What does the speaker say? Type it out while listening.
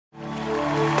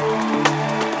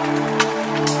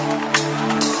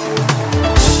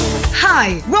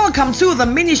Hi, welcome to the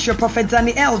ministry of Prophet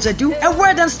Daniel Jedu, a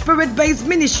word and spirit-based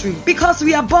ministry, because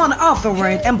we are born of the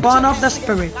word and born of the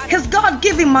spirit. His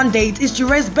God-given mandate is to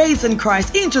raise babes in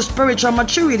Christ into spiritual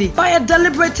maturity by a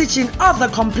deliberate teaching of the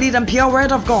complete and pure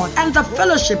word of God and the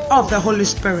fellowship of the Holy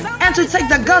Spirit, and to take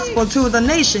the gospel to the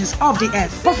nations of the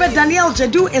earth. Prophet Daniel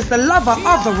Jedu is the lover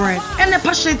of the word and a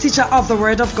passionate teacher of the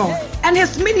word of God, and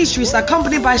his ministry is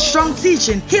accompanied by strong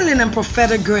teaching, healing, and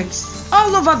prophetic grace.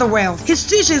 All over the world, his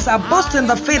teachings are boosting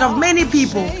the faith of many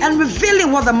people and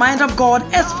revealing what the mind of God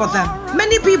is for them.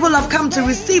 Many people have come to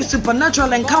receive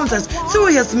supernatural encounters through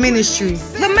his ministry.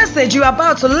 The message you are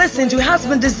about to listen to has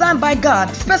been designed by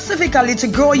God specifically to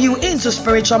grow you into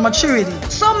spiritual maturity.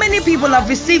 So many people have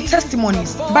received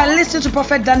testimonies by listening to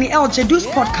Prophet Daniel Jedu's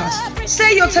podcast.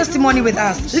 Share your testimony with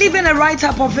us, leaving a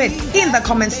write-up of it in the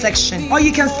comment section, or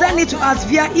you can send it to us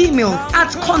via email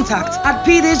at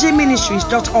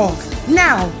contact@pdgministries.org.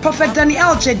 Now, Prophet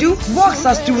Daniel Jedu walks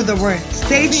us through the word.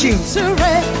 Stay tuned.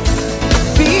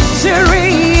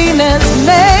 Victory in his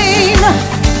name.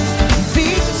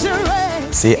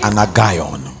 Victory. Say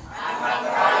Anagayon.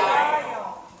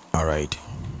 All right.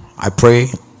 I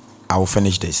pray I will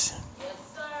finish this.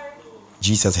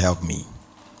 Jesus, help me.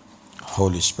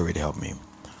 Holy Spirit, help me.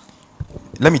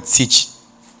 Let me teach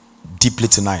deeply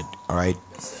tonight. All right.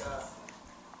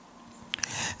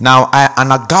 Now,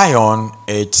 Anagayon,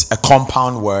 it's a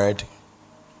compound word.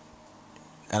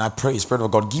 And I pray, Spirit of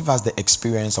God, give us the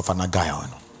experience of Anagayon.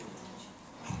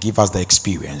 Give us the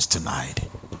experience tonight.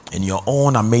 In your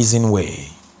own amazing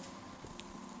way.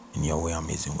 In your way,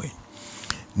 amazing way.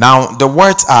 Now, the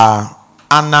words are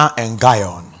Anna and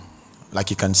Gayon. Like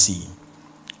you can see.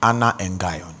 Anna and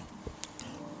Gayon.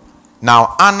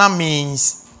 Now, Anna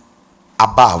means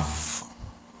above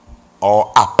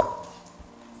or up.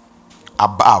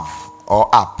 Above or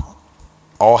up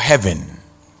or heaven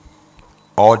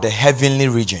or the heavenly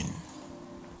region.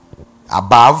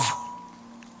 Above,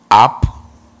 up,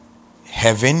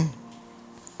 heaven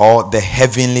or the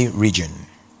heavenly region.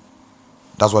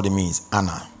 That's what it means.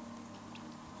 Anna.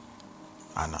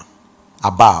 Anna.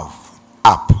 Above,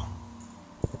 up,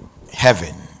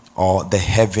 heaven or the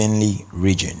heavenly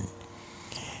region.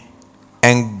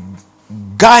 And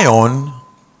Gayon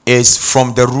is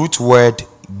from the root word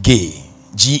ge.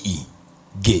 Ge,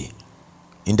 ge.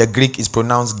 In the Greek is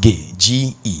pronounced ge,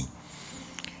 Ge,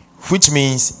 which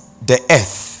means the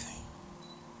earth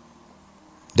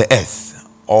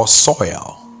or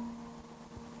soil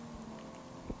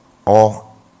or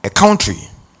a country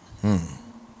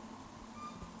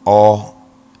or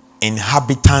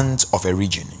inhabitant of a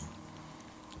region.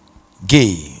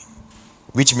 Ge,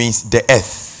 which means the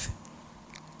earth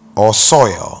or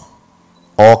soil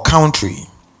or country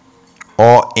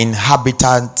or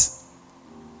inhabitant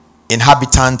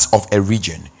of a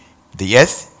region. The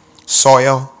earth,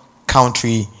 soil,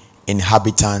 country,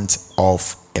 inhabitant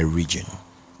of a region.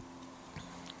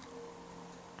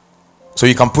 So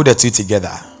you can put the two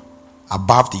together.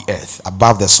 Above the earth,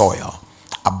 above the soil,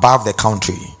 above the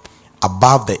country,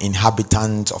 above the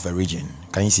inhabitant of a region.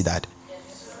 Can you see that?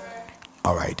 Yes,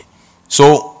 all right.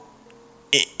 So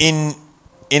in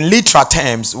literal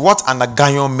terms, what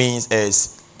Anagayon means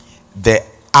is the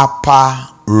upper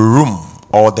room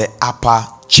or the upper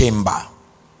chamber.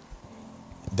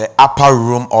 The upper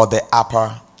room or the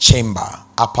upper chamber.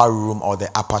 Upper room or the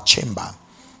upper chamber.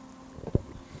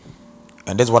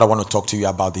 And that's what I want to talk to you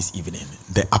about this evening.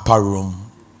 The upper room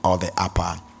or the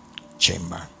upper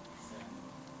chamber.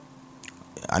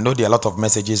 I know there are a lot of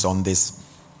messages on this.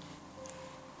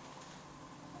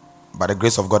 By the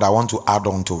grace of God, I want to add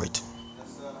on to it.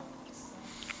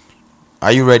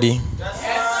 Are you ready? Yes, sir.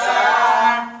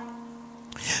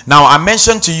 Now, I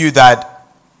mentioned to you that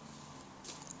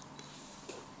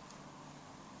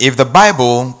if the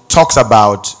Bible talks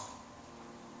about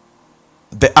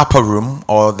the upper room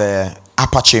or the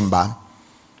upper chamber,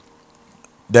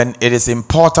 then it is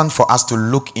important for us to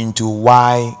look into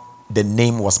why the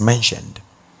name was mentioned.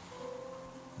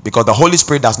 Because the Holy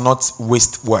Spirit does not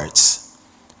waste words.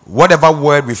 Whatever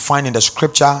word we find in the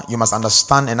scripture, you must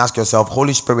understand and ask yourself,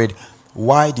 Holy Spirit,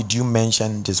 why did you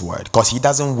mention this word? Because he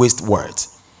doesn't waste words.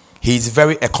 He is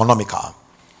very economical.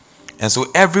 And so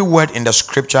every word in the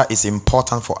scripture is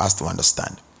important for us to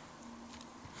understand.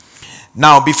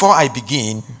 Now, before I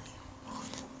begin,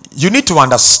 you need to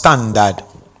understand that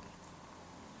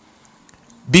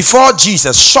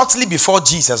shortly before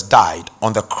Jesus died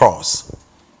on the cross,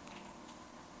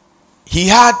 he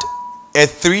had a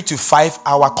 3 to 5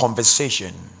 hour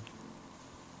conversation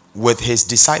with his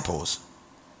disciples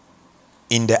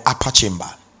in the upper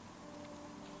chamber.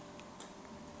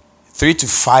 3 to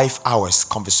 5 hours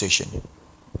conversation.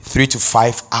 3 to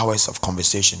 5 hours of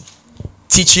conversation,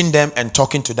 teaching them and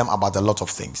talking to them about a lot of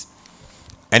things.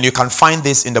 And you can find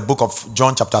this in the book of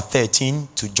John chapter 13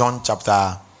 to John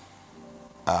chapter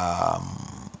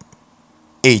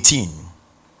 18.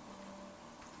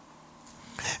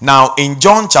 Now, in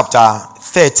John chapter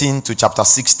 13 to chapter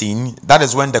 16, that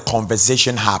is when the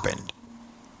conversation happened.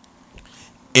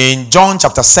 In John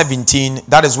chapter 17,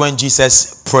 that is when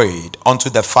Jesus prayed unto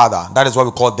the Father. That is what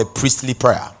we call the priestly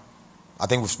prayer. I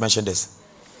think we've mentioned this.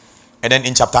 And then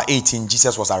in chapter 18,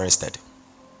 Jesus was arrested.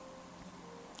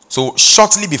 So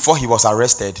shortly before he was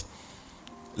arrested,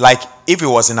 like if it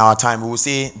was in our time, we would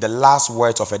say the last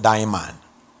words of a dying man.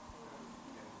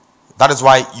 That is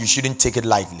why you shouldn't take it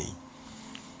lightly.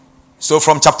 So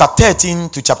from chapter 13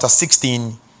 to chapter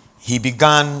 16, he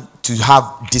began to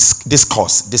have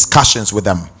discussions with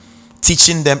them,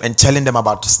 teaching them and telling them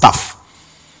about stuff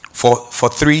for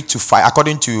 3 to 5,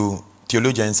 according to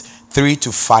theologians, 3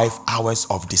 to 5 hours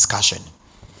of discussion.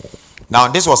 Now,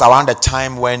 this was around the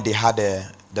time when they had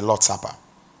the Lord's Supper.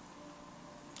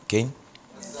 Okay?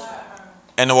 Yes,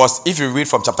 and it was, if you read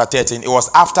from chapter 13, it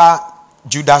was after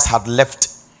Judas had left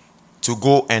to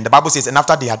go, and the Bible says, and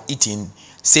after they had eaten,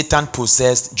 Satan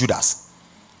possessed Judas.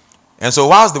 And so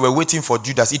whilst they were waiting for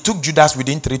Judas, it took Judas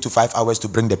within 3 to 5 hours to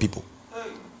bring the people.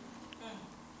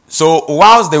 So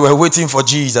whilst they were waiting for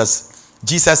Jesus,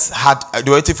 they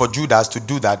were waiting for Judas to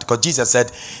do that, because Jesus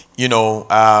said,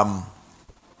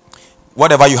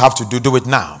 whatever you have to do, do it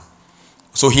now.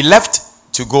 So he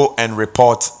left to go and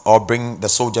report or bring the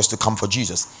soldiers to come for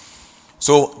Jesus.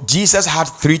 So Jesus had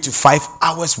 3 to 5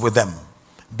 hours with them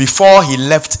before he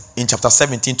left in chapter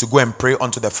 17 to go and pray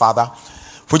unto the Father,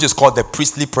 which is called the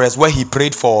priestly prayers, where he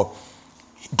prayed for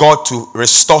God to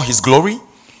restore his glory,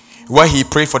 where he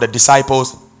prayed for the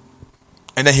disciples,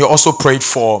 and then he also prayed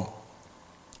for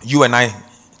you and I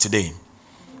today.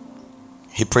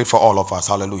 He prayed for all of us.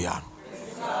 Hallelujah.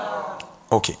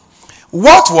 Okay.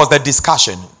 What was the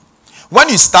discussion? When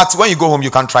you go home,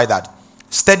 you can try that.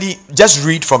 Study, just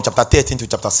read from chapter 13 to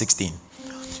chapter 16.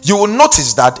 You will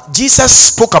notice that Jesus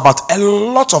spoke about a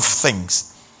lot of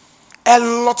things. A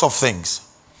lot of things.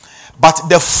 But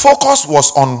the focus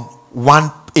was on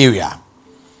one area.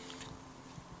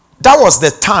 That was the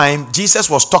time Jesus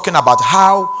was talking about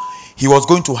how he was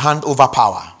going to hand over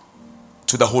power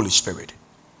to the Holy Spirit.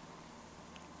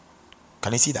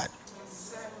 Can you see that?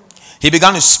 He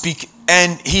began to speak,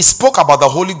 and he spoke about the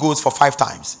Holy Ghost for 5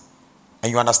 times.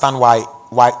 And you understand why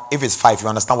if it's 5, you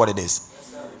understand what it is.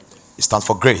 It stands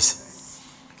for grace.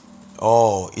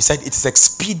 Oh, he said, it is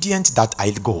expedient that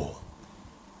I go.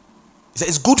 He said,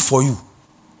 it's good for you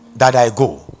that I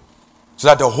go, so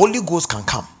that the Holy Ghost can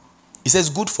come. He says,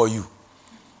 good for you.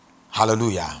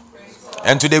 Hallelujah.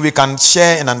 And today we can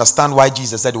share and understand why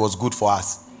Jesus said it was good for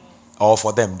us. Or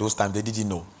for them, those times they didn't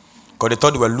know. Because they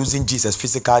thought they were losing Jesus,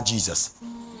 physical Jesus.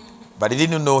 But they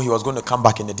didn't know he was going to come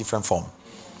back in a different form.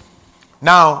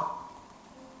 Now,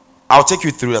 I'll take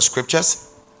you through the scriptures.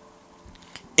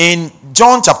 In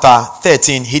John chapter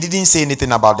 13, he didn't say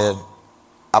anything about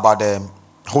the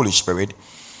Holy Spirit.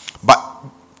 But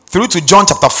through to John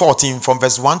chapter 14, from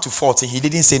verse 1 to 14, he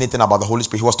didn't say anything about the Holy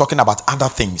Spirit. He was talking about other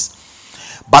things.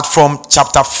 But from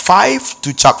chapter 5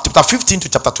 to chapter 15 to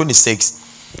chapter 26,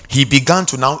 he began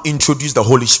to now introduce the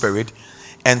Holy Spirit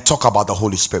and talk about the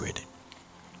Holy Spirit.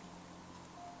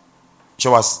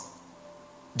 Show us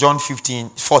John 14,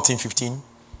 15.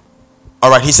 All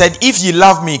right, he said, if ye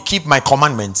love me, keep my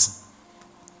commandments.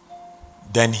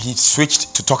 Then he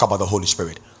switched to talk about the Holy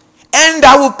Spirit. And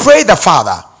I will pray the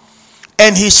Father,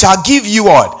 and he shall give you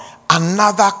what?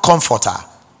 Another comforter,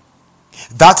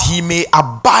 that he may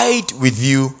abide with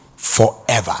you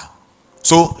forever.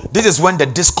 So this is when the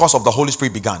discourse of the Holy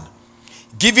Spirit began,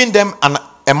 giving them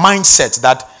a mindset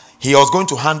that he was going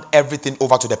to hand everything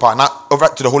over to the power, now over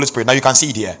to the Holy Spirit. Now you can see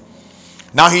it here.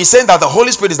 Now he's saying that the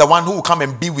Holy Spirit is the one who will come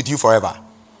and be with you forever.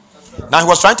 Now he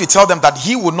was trying to tell them that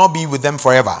he would not be with them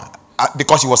forever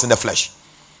because he was in the flesh.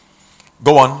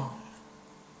 Go on.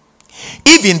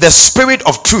 Even the Spirit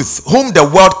of truth, whom the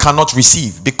world cannot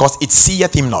receive, because it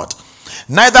seeth him not,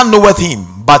 neither knoweth him,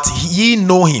 but ye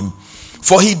know him,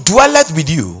 for he dwelleth with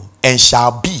you and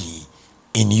shall be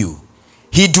in you.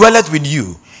 He dwelleth with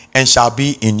you and shall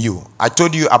be in you. I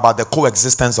told you about the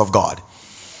coexistence of God.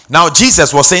 Now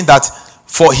Jesus was saying that,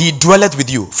 for he dwelleth with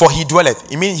you. For he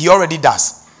dwelleth. It means he already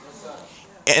does.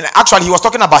 And actually he was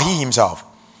talking about he himself.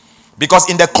 Because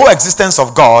in the coexistence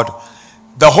of God,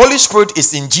 the Holy Spirit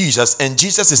is in Jesus and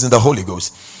Jesus is in the Holy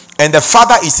Ghost. And the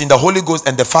Father is in the Holy Ghost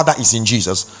and the Father is in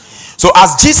Jesus. So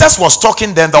as Jesus was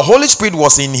talking, then the Holy Spirit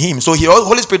was in him. So the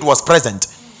Holy Spirit was present.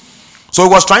 So he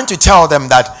was trying to tell them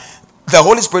that the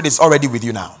Holy Spirit is already with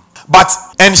you now. But,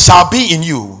 and shall be in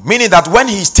you, meaning that when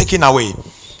he is taken away,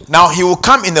 now he will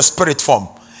come in the spirit form.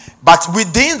 But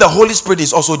within the Holy Spirit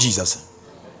is also Jesus.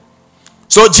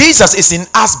 So Jesus is in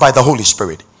us by the Holy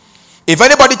Spirit. If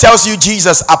anybody tells you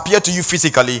Jesus appeared to you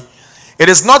physically, it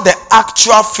is not the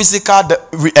actual physical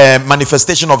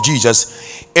manifestation of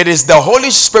Jesus. It is the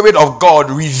Holy Spirit of God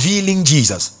revealing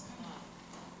Jesus.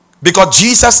 Because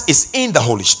Jesus is in the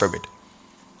Holy Spirit.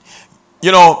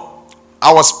 You know,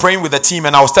 I was praying with the team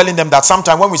and I was telling them that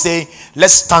sometimes when we say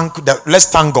let's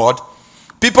thank God,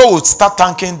 people will start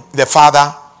thanking the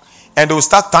Father and they will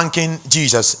start thanking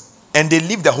Jesus and they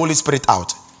leave the Holy Spirit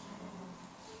out.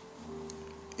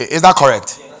 Is that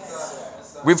correct?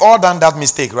 Yes, sir. We've all done that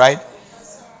mistake, right?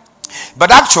 Yes,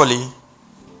 but actually,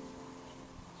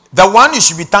 the one you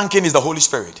should be thanking is the Holy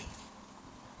Spirit.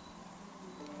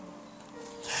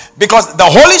 Because the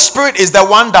Holy Spirit is the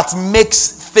one that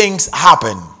makes things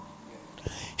happen.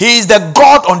 He is the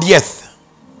God on the earth.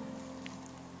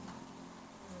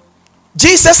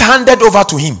 Jesus handed over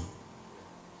to him.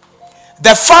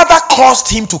 The Father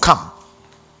caused him to come.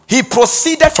 He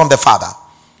proceeded from the Father.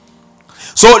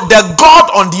 So the God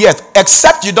on the earth,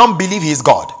 except you don't believe he is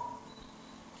God.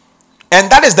 And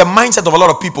that is the mindset of a lot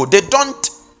of people. They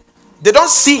don't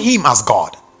see him as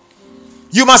God.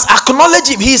 You must acknowledge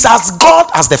him. He is as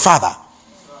God as the Father.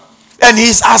 And he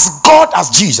is as God as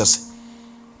Jesus.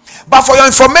 But for your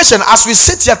information, as we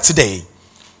sit here today,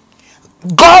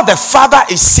 God the Father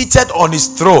is seated on his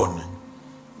throne.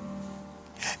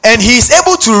 And he is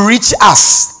able to reach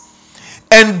us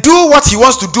and do what he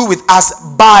wants to do with us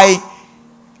by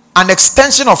an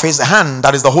extension of his hand,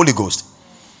 that is the Holy Ghost.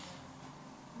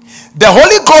 The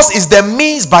Holy Ghost is the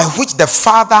means by which the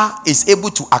Father is able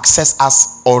to access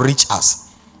us or reach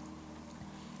us.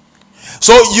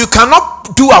 So you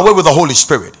cannot do away with the Holy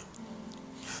Spirit.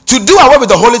 To do away with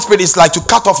the Holy Spirit is like to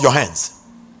cut off your hands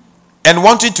and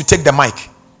wanting to take the mic.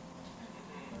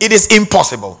 It is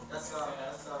impossible.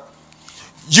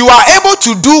 You are able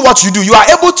to do what you do. You are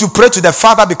able to pray to the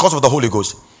Father because of the Holy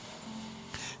Ghost.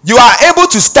 You are able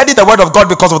to study the word of God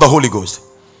because of the Holy Ghost.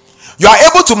 You are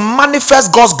able to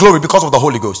manifest God's glory because of the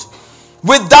Holy Ghost.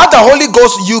 Without the Holy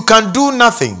Ghost, you can do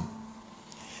nothing.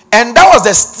 And that was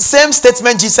the same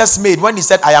statement Jesus made when he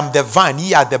said, I am the vine,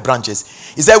 ye are the branches.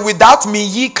 He said, without me,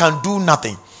 ye can do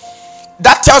nothing.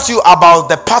 That tells you about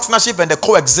the partnership and the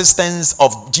coexistence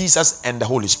of Jesus and the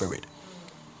Holy Spirit.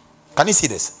 Can you see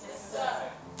this? Yes, sir.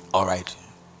 All right.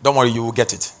 Don't worry, you will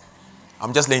get it.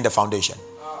 I'm just laying the foundation.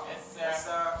 Yes,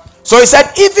 sir. So he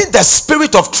said, even the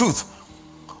Spirit of truth,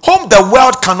 whom the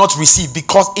world cannot receive,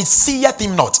 because it seeth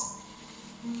him not.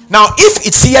 Now, if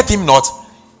it seeth him not,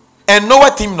 and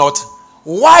knoweth him not,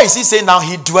 why is he saying now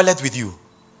he dwelleth with you?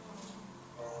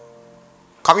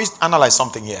 Can we analyze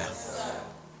something here?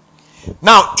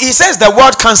 Now, he says the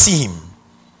world can't see him.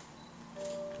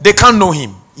 They can't know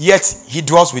him. Yet, he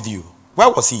dwells with you. Where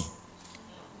was he?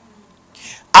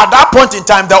 At that point in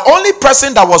time, the only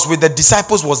person that was with the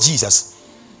disciples was Jesus.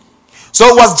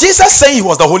 So, was Jesus saying he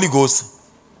was the Holy Ghost?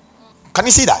 Can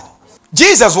you see that?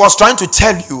 Jesus was trying to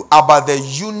tell you about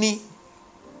the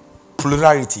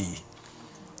plurality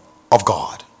of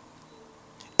God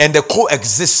and the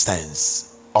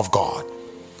coexistence of God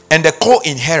and the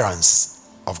co-inherence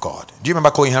of God. Do you remember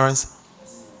co-inherence?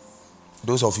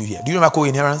 Those of you here, do you remember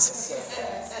co-inherence?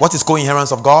 What is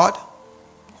co-inherence of God?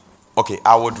 Okay,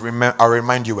 I'll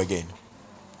remind you again.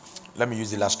 Let me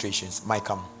use illustrations. Mike,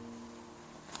 come.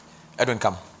 Edwin,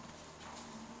 come.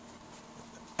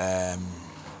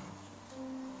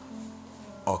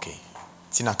 Okay,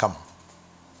 Tina, come.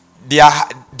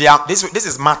 This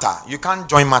is matter. You can't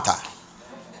join matter.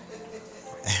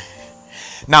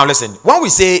 Now listen, when we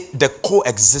say the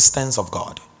coexistence of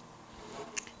God,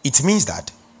 it means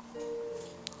that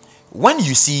when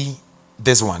you see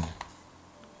this one,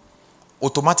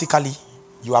 automatically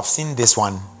you have seen this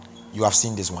one, you have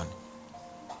seen this one.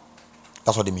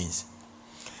 That's what it means.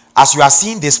 As you are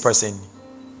seeing this person,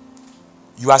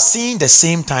 you are seeing the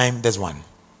same time this one.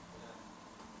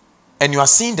 And you are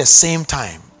seeing the same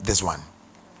time this one.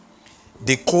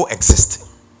 They coexist.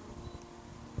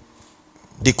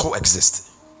 They coexist.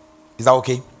 Is that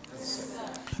okay? Yes,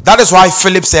 that is why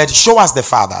Philip said, show us the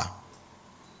Father.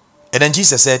 And then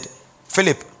Jesus said,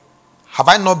 Philip, have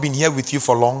I not been here with you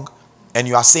for long? And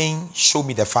you are saying, show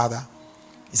me the Father?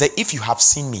 He said, if you have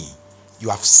seen me, you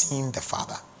have seen the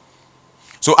Father.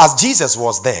 So as Jesus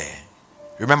was there,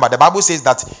 remember the Bible says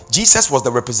that Jesus was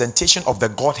the representation of the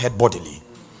Godhead bodily.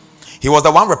 He was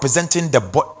the one representing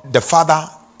the Father,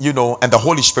 and the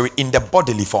Holy Spirit in the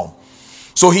bodily form.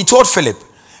 So he told Philip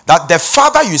that the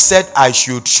Father you said I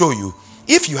should show you,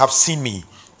 if you have seen me,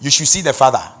 you should see the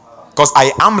Father. Because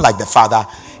I am like the Father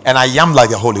and I am like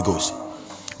the Holy Ghost.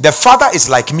 The Father is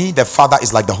like me, the Father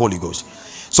is like the Holy Ghost.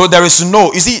 So there is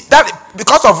no, you see, that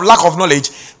because of lack of knowledge,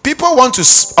 people want to,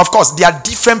 of course, they are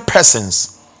different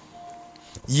persons,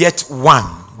 yet one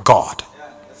God.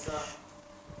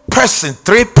 Person,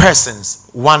 three persons,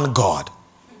 one God.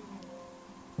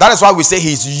 That is why we say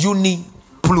he is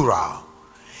uni-plural.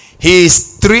 He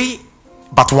is three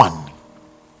but one.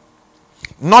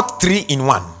 Not three in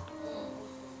one.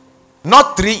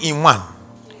 Not three in one.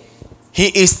 He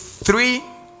is three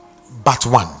but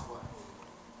one.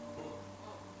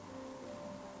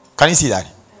 Can you see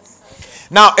that?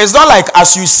 Now, it's not like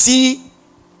as you see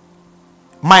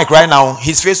Mike right now,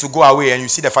 his face will go away and you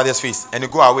see the Father's face, and you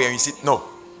go away and you see. No.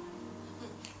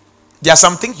 There are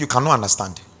some things you cannot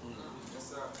understand.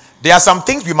 There are some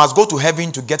things we must go to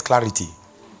heaven to get clarity.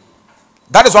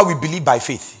 That is why we believe by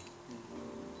faith.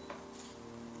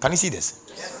 Can you see this?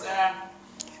 Yes, sir.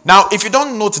 Now, if you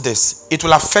don't note this, it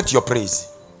will affect your praise.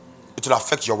 It will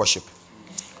affect your worship.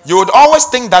 You would always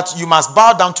think that you must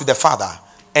bow down to the Father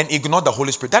and ignore the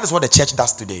Holy Spirit. That is what the church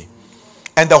does today.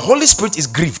 And the Holy Spirit is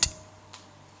grieved.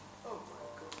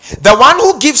 The one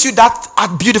who gives you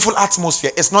that beautiful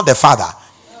atmosphere is not the Father.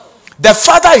 The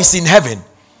Father is in heaven,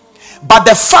 but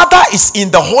the Father is in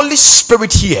the Holy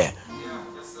Spirit here.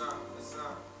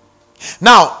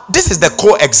 Now, this is the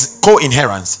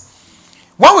co-inherence.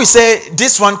 When we say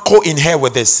this one co-inhere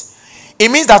with this, it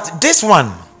means that this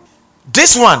one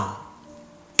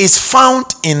is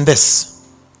found in this,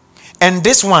 and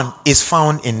this one is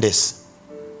found in this.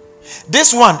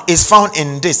 This one is found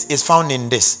in this, is found in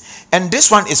this, and this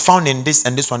one is found in this,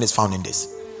 and this one is found in this.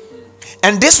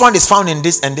 And this one is found in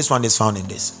this, and this one is found in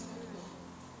this.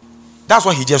 That's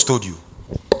what he just told you.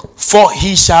 For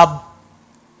he said,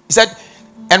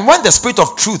 and when the Spirit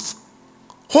of truth,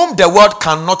 whom the world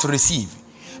cannot receive,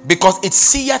 because it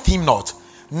seeth him not,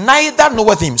 neither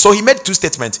knoweth him. So he made two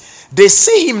statements. They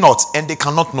see him not, and they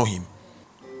cannot know him.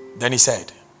 Then he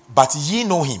said, but ye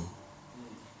know him.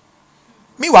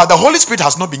 Meanwhile, the Holy Spirit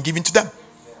has not been given to them.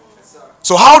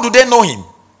 So how do they know him?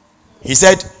 He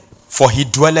said, for he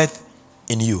dwelleth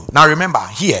in you. Now remember,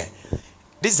 here,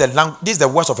 this is the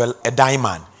words of a dying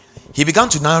man. He began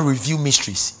to now reveal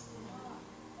mysteries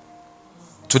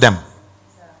to them.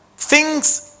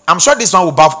 Things, I'm sure this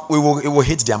one will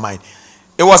hit their mind.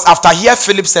 It was after here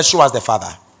Philip said, show us the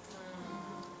Father.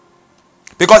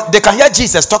 Because they can hear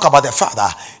Jesus talk about the Father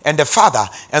and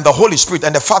the Holy Spirit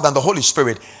and the Father and the Holy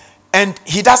Spirit. And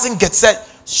he doesn't get said,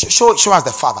 show us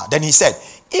the Father. Then he said,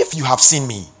 if you have seen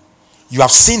me, you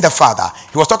have seen the Father.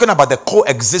 He was talking about the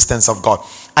coexistence of God.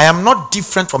 I am not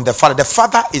different from the Father. The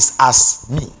Father is as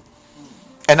me.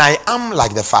 And I am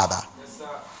like the Father. Yes, sir.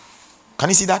 Can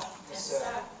you see that? Yes,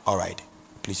 sir. All right.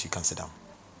 Please, you can sit down.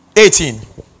 18.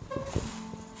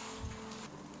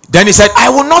 Then he said, I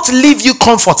will not leave you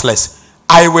comfortless.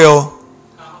 I will.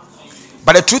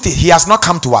 But the truth is, he has not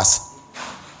come to us.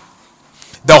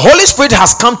 The Holy Spirit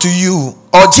has come to you,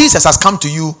 or Jesus has come to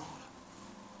you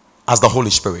as the Holy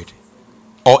Spirit,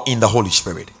 or in the Holy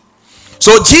Spirit.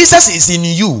 So Jesus is in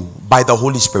you by the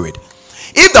Holy Spirit.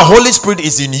 If the Holy Spirit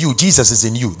is in you, Jesus is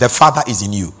in you, the Father is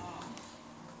in you.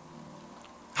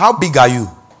 How big are you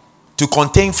to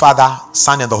contain Father,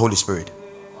 Son, and the Holy Spirit?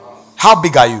 How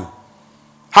big are you?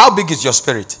 How big is your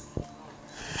spirit?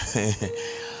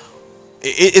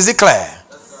 Is it clear?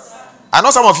 I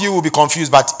know some of you will be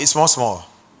confused, but it's small.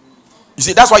 You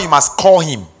see, that's why you must call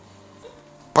him.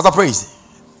 Pastor Praise,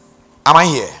 am I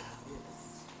here?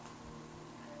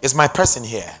 Is my person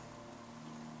here?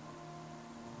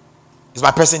 Is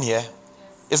my person here?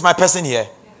 Is my person here?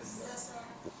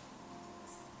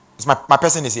 Is my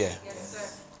person is here?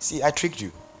 See, I tricked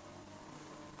you.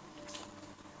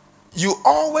 You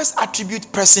always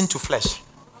attribute person to flesh.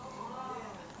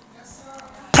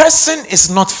 Person is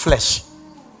not flesh.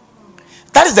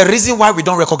 That is the reason why we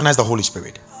don't recognize the Holy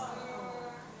Spirit.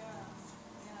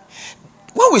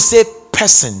 When we say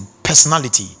person,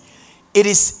 personality, it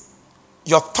is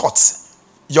your thoughts,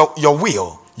 your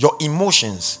will, your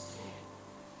emotions.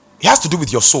 It has to do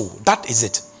with your soul. That is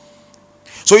it.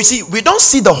 So you see, we don't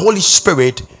see the Holy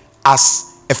Spirit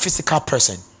as a physical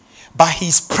person, but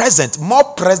he's present, more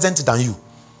present than you.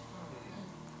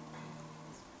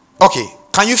 Okay,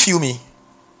 can you feel me?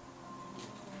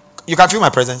 You can feel my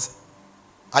presence?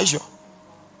 Are you sure?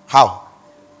 How?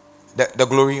 The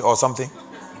glory or something?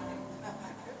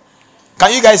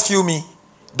 Can you guys feel me?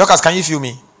 Doctors, can you feel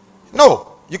me?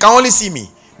 No, you can only see me.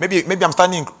 Maybe I'm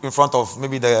standing in front of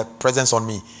maybe the presence on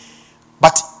me.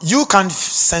 But you can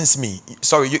sense me.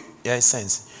 Sorry,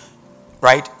 sense.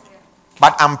 Right?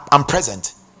 But I'm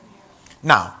present.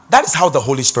 Now, that is how the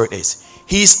Holy Spirit is.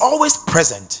 He is always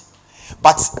present,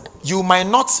 but you might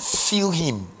not feel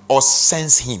him or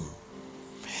sense him.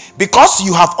 Because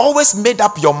you have always made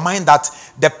up your mind that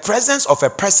the presence of a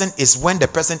person is when the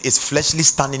person is fleshly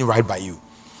standing right by you.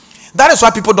 That is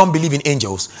why people don't believe in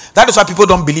angels. That is why people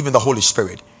don't believe in the Holy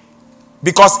Spirit.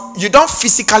 Because you don't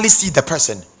physically see the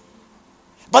person.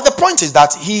 But the point is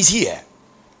that he is here.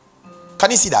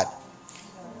 Can you see that?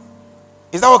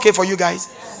 Is that okay for you guys?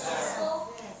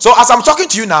 So as I'm talking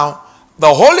to you now,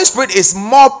 the Holy Spirit is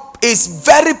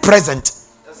very present.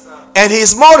 And he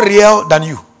is more real than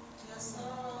you.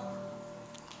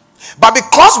 But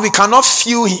because we cannot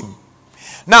feel him,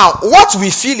 now what we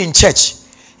feel in church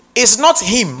is not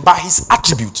him but his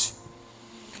attribute.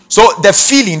 So the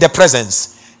feeling, the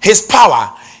presence, his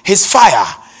power, his fire,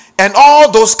 and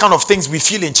all those kind of things we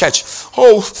feel in church.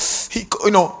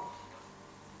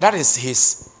 That is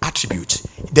his attribute,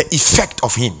 the effect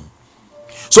of him.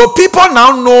 So people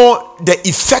now know the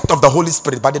effect of the Holy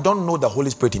Spirit, but they don't know the Holy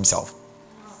Spirit himself.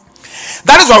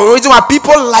 That is the reason why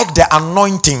people like the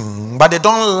anointing, but they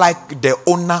don't like the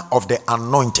owner of the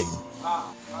anointing.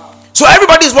 So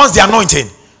everybody wants the anointing.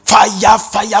 Fire,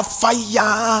 fire,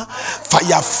 fire,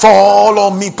 fire, fall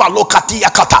on me. They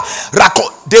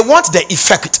want the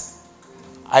effect.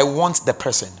 I want the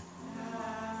person.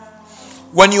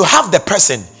 When you have the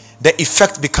person, the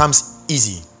effect becomes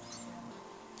easy.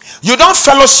 You don't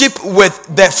fellowship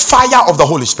with the fire of the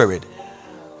Holy Spirit.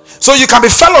 So you can be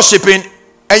fellowshipping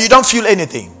and you don't feel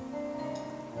anything.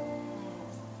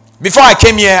 Before I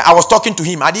came here, I was talking to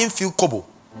him. I didn't feel kobo.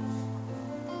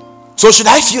 So should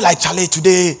I feel like Charlie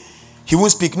today he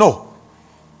won't speak? No.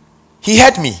 He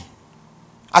heard me.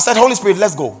 I said, Holy Spirit,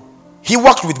 let's go. He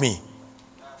walked with me.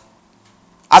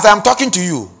 As I am talking to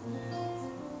you,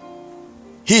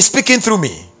 he is speaking through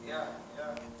me.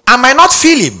 I might not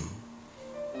feel him.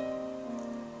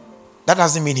 That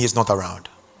doesn't mean he is not around.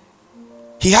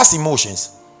 He has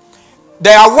emotions.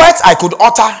 There are words I could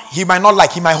utter, he might not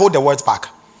like. He might hold the words back.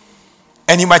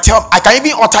 And he might tell, I can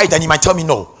even utter it and he might tell me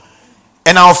no.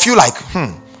 And I'll feel like,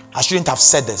 I shouldn't have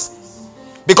said this.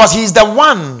 Because he's the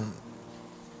one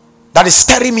that is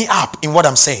stirring me up in what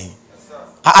I'm saying.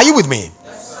 Are you with me?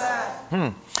 Yes,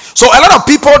 sir. So a lot of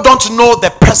people don't know the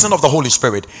person of the Holy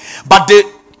Spirit. But they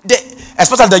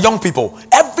especially the young people,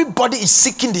 everybody is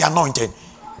seeking the anointing.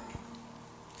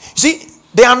 You see,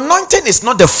 the anointing is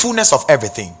not the fullness of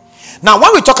everything. Now,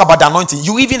 when we talk about the anointing,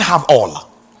 you even have all.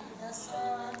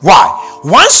 Why?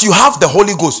 Once you have the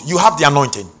Holy Ghost, you have the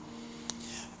anointing.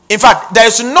 In fact, there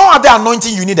is no other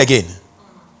anointing you need again.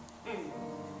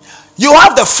 You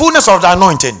have the fullness of the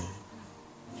anointing.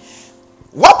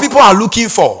 What people are looking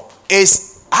for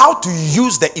is how to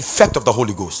use the effect of the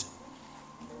Holy Ghost.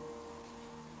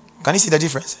 Can you see the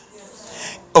difference?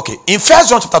 Okay, in 1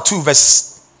 John chapter 2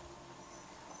 verse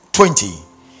 20,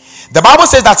 the Bible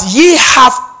says that ye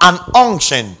have an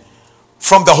unction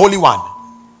from the Holy One,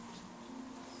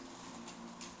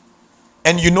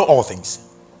 and you know all things.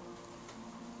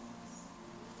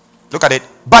 Look at it.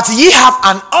 But ye have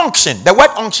an unction. The word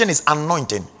unction is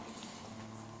anointing.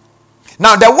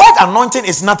 Now the word anointing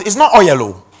is not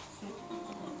oil.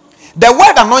 The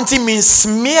word anointing means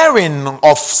smearing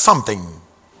of something.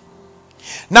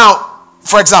 Now,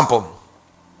 for example,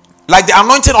 like the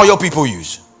anointing oil people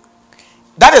use,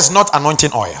 that is not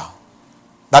anointing oil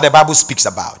that the Bible speaks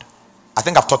about. I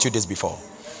think I've taught you this before.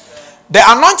 The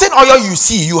anointing oil you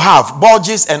see, you have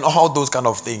bulges and all those kind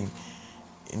of things.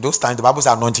 In those times, the Bible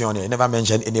says anointing oil. It never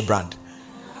mentioned any brand.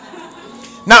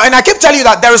 Now, and I keep telling you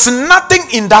that there is nothing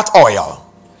in that oil.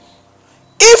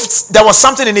 If there was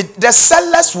something in it, the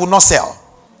sellers will not sell.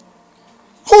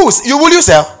 Will you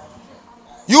sell?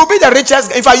 You will be the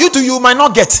richest. In fact, you might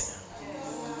not get.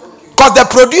 Because the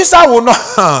producer will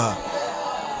not.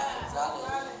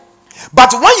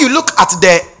 But when you look at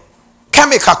the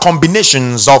chemical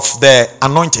combinations of the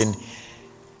anointing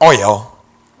oil,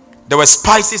 there were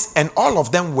spices and all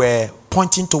of them were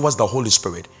pointing towards the Holy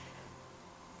Spirit.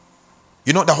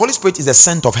 You know, the Holy Spirit is the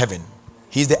scent of heaven.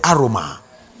 He is the aroma.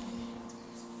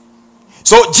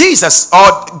 So Jesus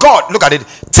or God, look at it.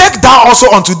 Take thou also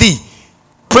unto thee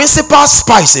principal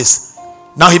spices.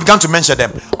 Now he began to mention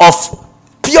them. Of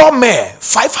pure myrrh,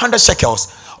 500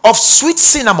 shekels. Of sweet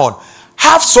cinnamon,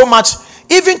 half so much,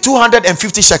 even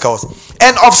 250 shekels.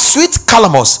 And of sweet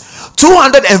calamus,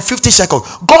 250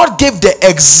 shekels. God gave the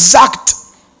exact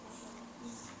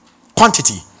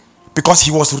quantity because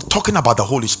he was talking about the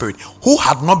Holy Spirit who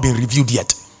had not been revealed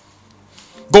yet.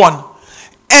 Go on.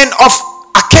 And of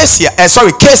cassia,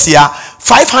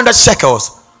 500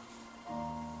 shekels.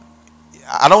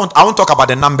 I won't talk about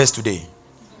the numbers today.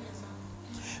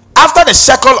 after the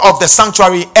shekel of the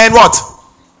sanctuary, and what?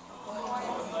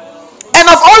 And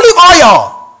of olive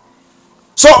oil.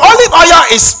 So olive oil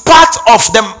is part of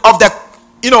the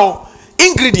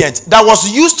ingredient that was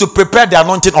used to prepare the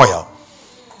anointing oil.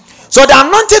 So the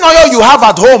anointing oil you have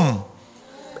at home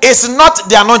is not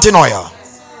the anointing oil.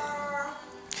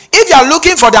 If you are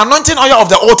looking for the anointing oil of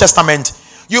the Old Testament,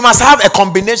 you must have a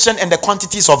combination and the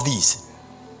quantities of these.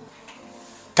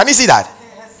 Can you see that?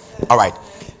 All right.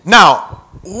 Now,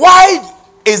 why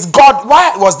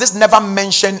was this never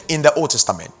mentioned in the Old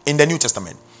Testament, in the New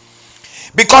Testament?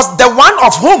 Because the one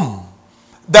of whom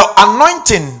the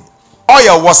anointing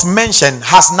oil was mentioned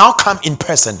has now come in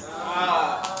person.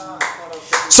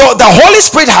 So the Holy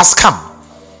Spirit has come.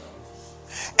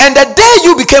 And the day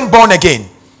you became born again,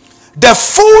 the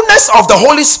fullness of the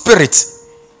Holy Spirit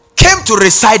came to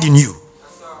reside in you.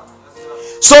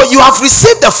 So you have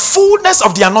received the fullness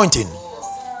of the anointing.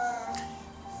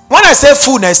 When I say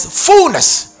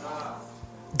fullness,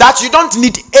 that you don't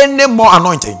need any more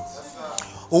anointing.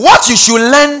 What you should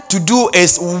learn to do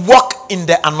is walk in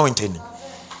the anointing.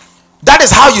 That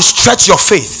is how you stretch your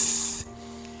faith.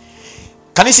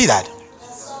 Can you see that?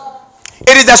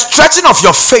 It is the stretching of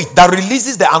your faith that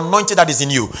releases the anointing that is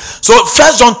in you. So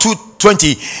 1 John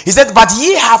 2:20, he said, but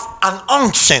ye have an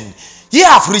unction. Ye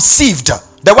have received.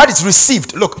 The word is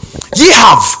received. Look, ye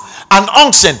have an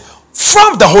unction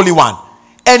from the Holy One,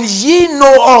 and ye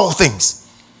know all things.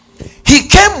 He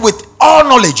came with all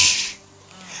knowledge.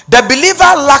 The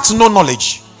believer lacks no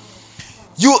knowledge.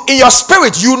 You, in your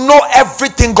spirit, you know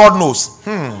everything God knows.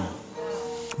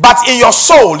 But in your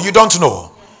soul, you don't know.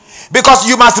 Because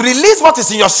you must release what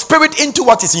is in your spirit into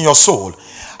what is in your soul.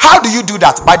 How do you do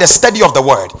that? By the study of the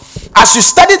word. As you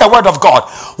study the word of God,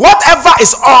 whatever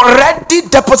is already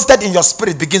deposited in your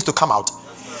spirit begins to come out.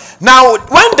 Now,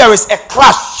 when there is a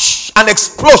clash, an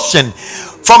explosion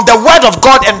from the word of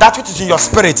God and that which is in your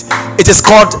spirit, it is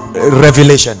called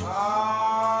revelation.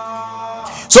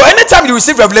 So anytime you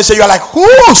receive revelation, you are like,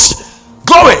 whoosh,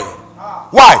 glory.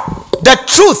 Why? The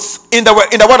truth in the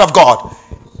word of God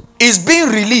is being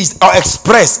released or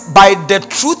expressed by the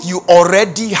truth you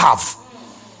already have.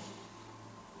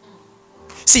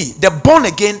 See, the born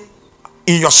again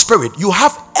in your spirit, you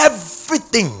have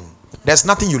everything. There's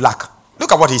nothing you lack.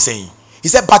 Look at what he's saying. He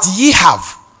said, but ye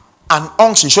have an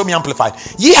unction. Show me amplified.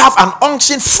 Ye have an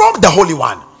unction from the Holy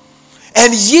One,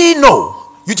 and ye know.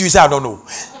 You two say, I don't know.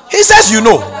 He says you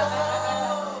know.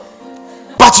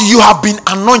 But you have been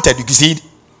anointed. You can see it.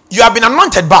 You have been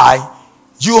anointed by,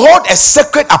 you hold a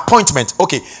sacred appointment.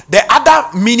 Okay, the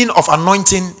other meaning of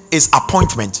anointing is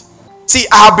appointment. See,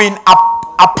 I have been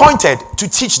appointed to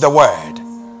teach the word.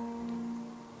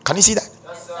 Can you see that?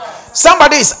 Yes,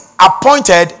 somebody is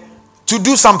appointed to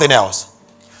do something else.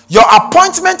 Your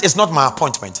appointment is not my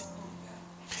appointment.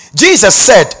 Jesus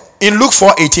said in Luke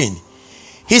 4:18,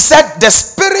 he said, the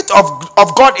Spirit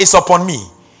of God is upon me.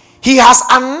 He has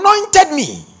anointed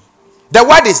me. The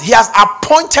word is, he has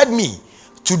appointed me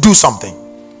to do something.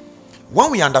 When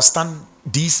we understand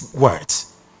these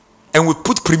words and we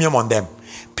put premium on them,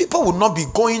 people will not be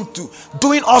going to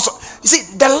doing also. You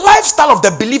see, the lifestyle of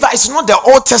the believer is not the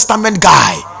Old Testament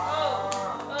guy.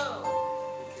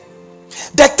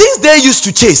 The things they used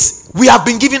to chase, we have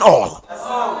been given all.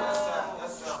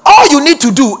 All you need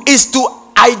to do is to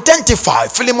identify.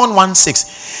 Philemon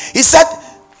 1:6. He said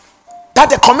that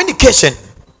the communication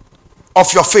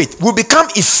of your faith will become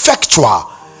effectual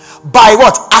by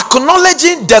what?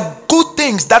 Acknowledging the good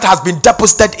things that has been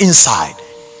deposited inside.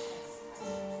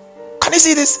 Can you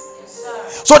see this?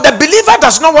 So the believer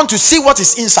does not want to see what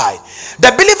is inside.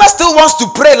 The believer still wants to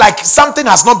pray like something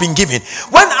has not been given,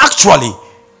 when actually,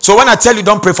 so when I tell you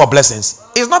don't pray for blessings,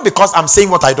 it's not because I'm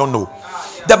saying what I don't know.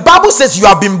 The Bible says you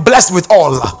have been blessed with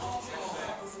all.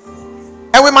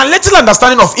 And with my little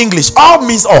understanding of English, all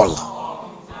means all.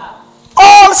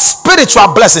 All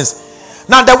spiritual blessings.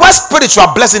 Now the word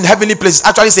spiritual blessing in heavenly places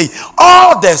actually say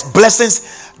all the blessings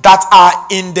that are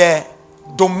in the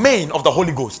domain of the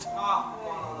Holy Ghost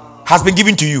has been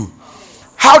given to you.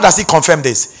 How does he confirm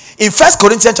this? In 1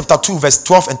 Corinthians chapter 2 verse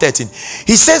 12 and 13,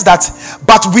 he says that,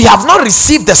 but we have not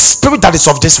received the spirit that is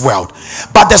of this world,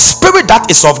 but the spirit that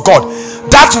is of God,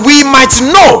 that we might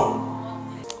know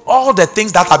all the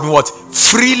things that have been what?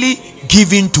 Freely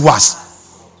given to us.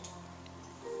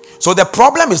 So the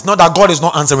problem is not that God is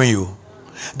not answering you.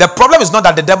 The problem is not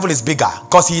that the devil is bigger,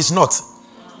 because he is not.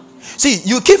 See,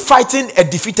 you keep fighting a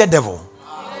defeated devil.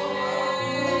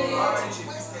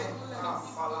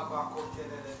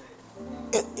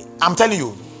 I'm telling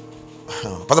you,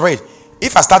 Pastor Brad,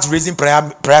 if I start raising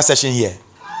prayer session here,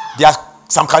 there are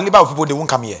some caliber of people, they won't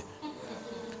come here.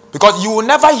 Because you will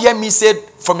never hear me say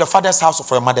from your father's house or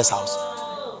from your mother's house.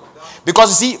 Because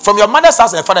you see, from your mother's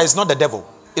house and your father is not the devil.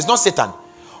 It's not Satan.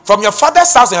 From your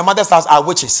father's house and your mother's house are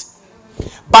witches.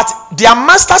 But their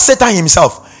master Satan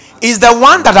himself is the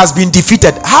one that has been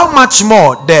defeated. How much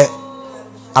more the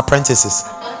apprentices?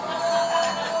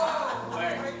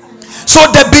 So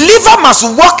the believer must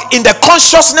walk in the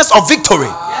consciousness of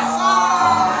victory.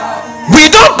 We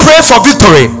don't pray for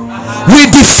victory.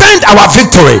 We defend our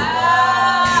victory.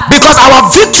 Because our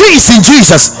victory is in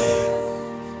Jesus.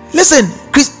 Listen,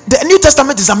 the New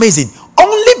Testament is amazing.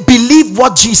 Only believe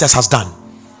what Jesus has done,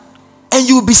 and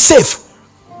you will be safe.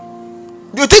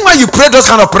 Do you think when you pray those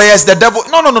kind of prayers, the devil?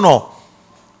 No.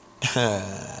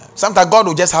 Sometimes God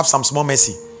will just have some small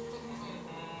mercy.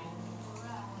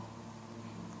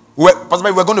 We're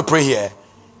going to pray here,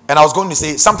 and I was going to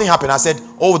say something happened. I said,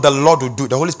 "Oh, the Lord will do."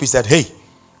 The Holy Spirit said, "Hey,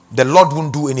 the Lord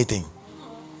won't do anything."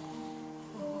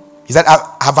 He said,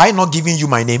 "Have I not given you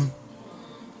my name?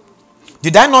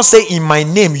 Did I not say in my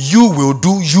name you will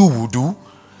do, you will do?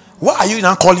 Why are you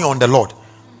now calling on the Lord?"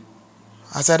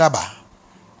 I said, "Abba."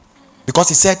 Because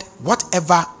he said,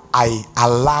 "Whatever I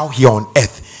allow here on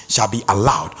earth shall be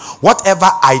allowed. Whatever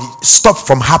I stop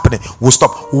from happening will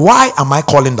stop." Why am I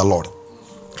calling the Lord?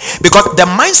 Because the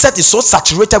mindset is so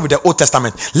saturated with the Old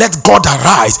Testament. Let God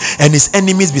arise and his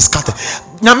enemies be scattered.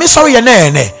 Now, sorry, when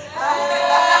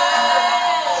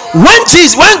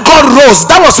God rose,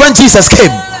 that was when Jesus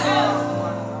came.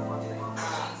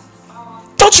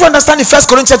 Don't you understand in 1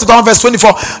 Corinthians 1 verse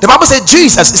 24? The Bible said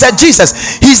Jesus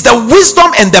he's the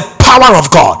wisdom and the power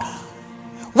of God.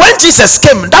 When Jesus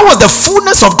came, that was the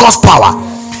fullness of God's power.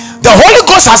 The Holy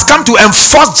Ghost has come to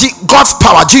enforce God's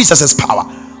power, Jesus' power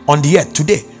on the earth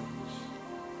today.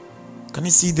 Can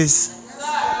you see this?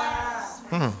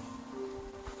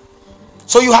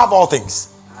 So you have all things.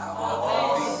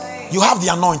 You have the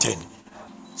anointing.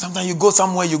 Sometimes you go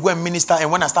somewhere, you go and minister, and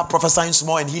when I start prophesying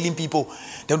small and healing people,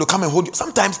 they will come and hold you.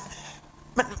 Sometimes,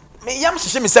 the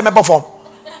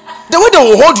way they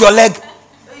will hold your leg,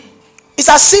 it's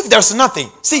as if there's nothing.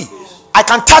 See, I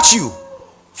can touch you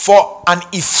for an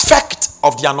effect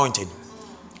of the anointing.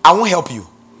 I won't help you.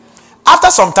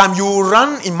 After some time, you will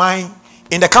run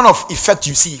in the kind of effect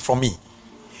you see from me.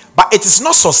 But it is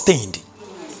not sustained.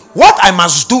 What I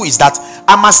must do is that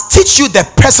I must teach you the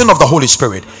person of the Holy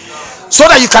Spirit, so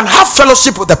that you can have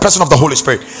fellowship with the person of the Holy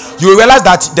Spirit. You will realize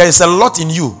that there is a lot in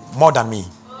you more than me.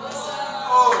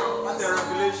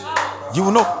 You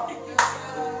will know.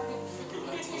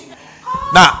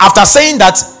 Now, after saying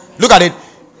that, look at it.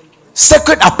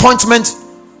 Sacred appointment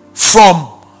from,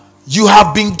 you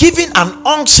have been given an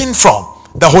unction from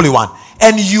the Holy One,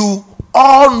 and you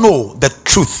all know the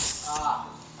truth,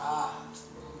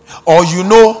 or you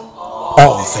know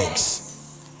all things.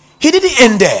 He didn't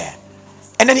end there.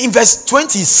 And then in verse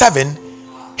 27,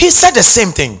 he said the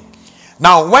same thing.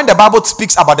 Now, when the Bible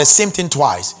speaks about the same thing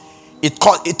twice, it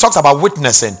talks about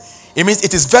witnessing. It means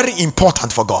it is very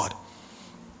important for God.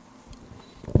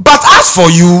 But as for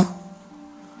you,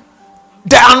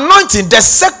 the anointing, the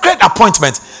sacred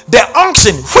appointment, the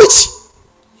unction, which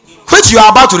you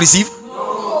are about to receive,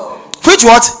 which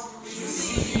what?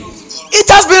 It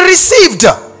has been received.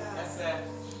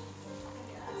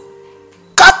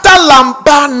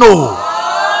 Katalambano.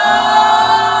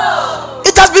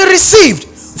 It has been received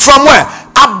from where?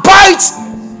 Abides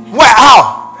where?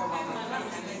 How?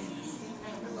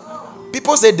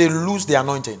 People say they lose the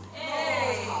anointing.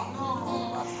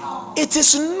 It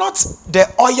is not the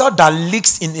oil that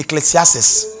leaks in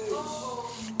Ecclesiastes.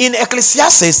 In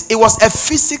Ecclesiastes, it was a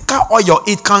physical oil.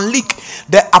 It can leak.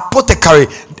 The apothecary,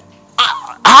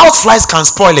 house flies can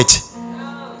spoil it.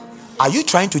 Are you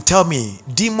trying to tell me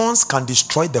demons can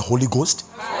destroy the Holy Ghost?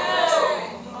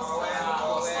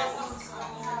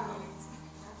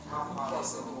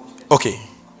 Okay.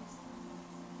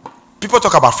 People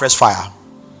talk about fresh fire,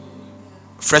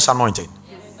 fresh anointing.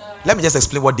 Let me just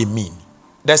explain what they mean.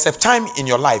 There's a time in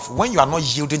your life when you are not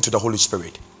yielding to the Holy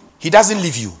Spirit. He doesn't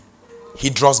leave you. He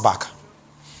draws back.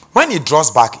 When he draws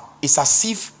back, it's as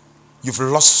if you've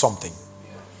lost something.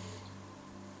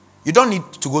 You don't need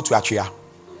to go to Atria.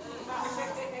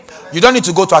 You don't need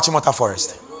to go to Achimota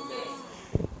Forest.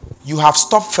 You have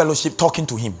stopped fellowship talking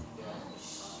to him.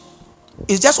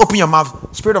 It's just open your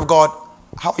mouth. Spirit of God,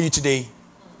 how are you today?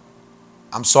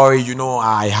 I'm sorry,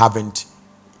 I haven't.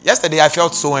 Yesterday I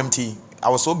felt so empty. I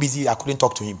was so busy I couldn't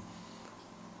talk to him.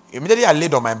 Immediately I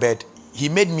laid on my bed. He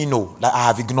made me know that I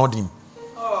have ignored him.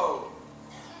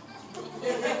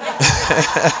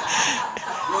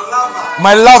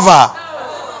 My lover.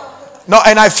 No,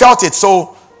 and I felt it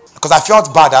so, because I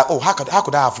felt bad that, how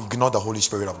could I have ignored the Holy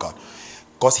Spirit of God?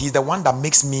 Because he's the one that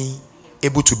makes me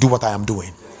able to do what I am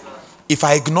doing. If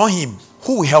I ignore him,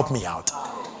 who will help me out?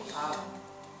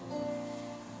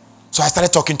 So I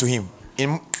started talking to him.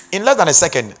 In less than a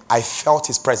second, I felt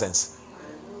his presence.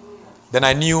 Then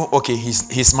I knew, okay,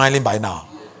 he's smiling by now.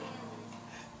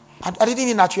 I didn't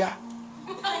in Natria.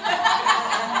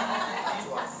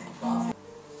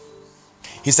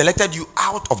 He selected you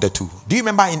out of the two. Do you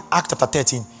remember in Acts chapter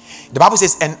 13? The Bible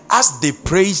says, and as they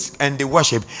praised and they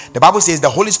worshiped, the Bible says the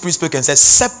Holy Spirit spoke and said,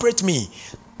 separate me,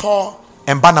 Paul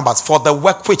and Barnabas, for the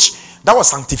work which, that was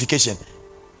sanctification.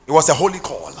 It was a holy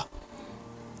call.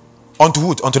 Unto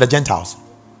who? Unto the Gentiles.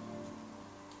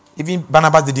 Even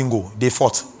Barnabas didn't go. They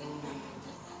fought.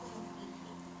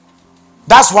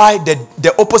 That's why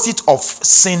the opposite of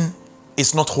sin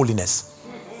is not holiness.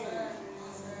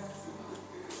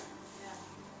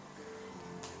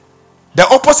 The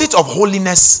opposite of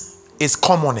holiness is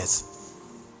commonness.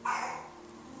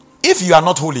 If you are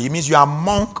not holy, it means you are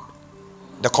among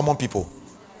the common people.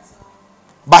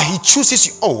 But he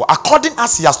chooses you, according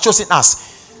as he has chosen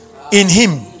us in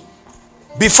him,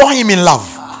 before him in love,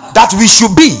 that we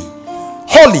should be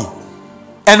holy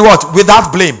and what?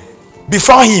 Without blame.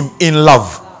 Before him in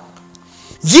love.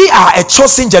 Ye are a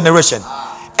chosen generation,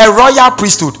 a royal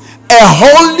priesthood, a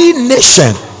holy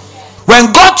nation.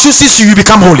 When God chooses you, you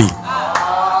become holy.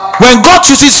 When God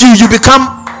chooses you, you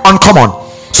become uncommon.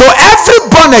 So every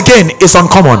born again is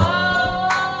uncommon.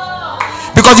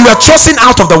 Because you were chosen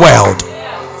out of the world.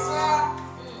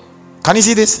 Can you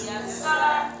see this?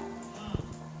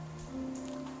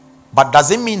 But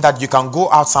does it mean that you can go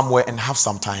out somewhere and have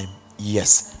some time?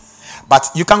 Yes. But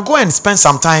you can go and spend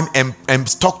some time and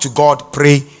talk to God,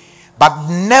 pray, but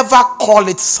never call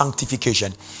it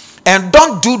sanctification. And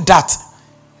don't do that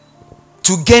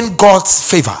to gain God's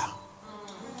favor,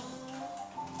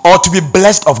 or to be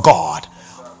blessed of God,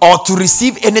 or to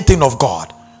receive anything of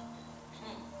God.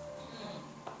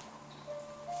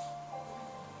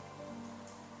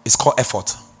 It's called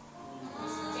effort.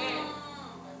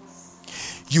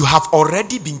 You have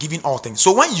already been given all things.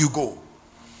 So when you go,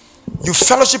 you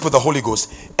fellowship with the Holy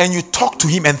Ghost and you talk to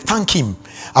him and thank him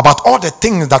about all the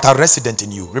things that are resident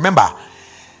in you. Remember,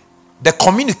 the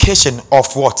communication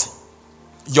of what?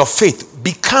 Your faith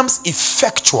becomes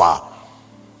effectual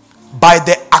by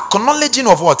the acknowledging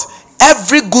of what?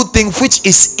 Every good thing which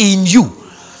is in you.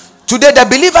 Today the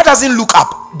believer doesn't look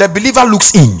up, the believer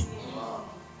looks in.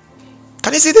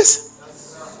 Can you see this?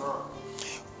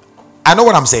 I know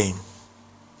what I'm saying.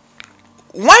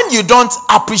 When you don't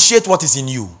appreciate what is in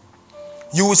you,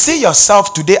 you will see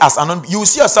yourself today as you will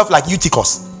see yourself like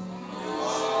Eutychus.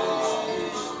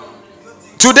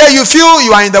 Today you feel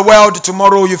you are in the world,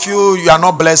 tomorrow you feel you are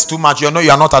not blessed too much, you know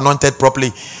you are not anointed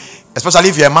properly. Especially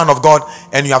if you're a man of God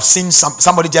and you have seen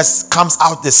somebody just comes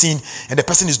out the scene and the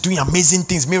person is doing amazing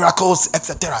things, miracles,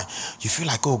 etc. You feel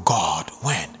like, oh God,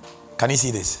 when? Can you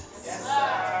see this? Yes,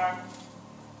 sir.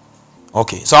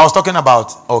 Okay, so I was talking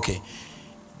about, okay.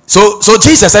 So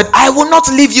Jesus said, I will not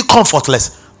leave you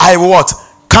comfortless. I will what?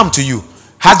 Come to you.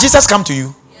 Has Jesus come to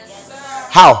you? Yes, sir.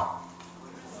 How?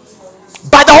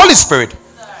 By the Holy Spirit.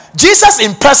 Jesus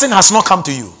in person has not come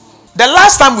to you. The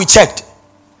last time we checked,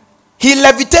 he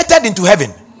levitated into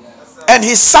heaven and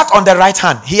he sat on the right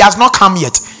hand. He has not come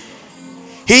yet.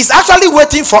 He is actually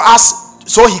waiting for us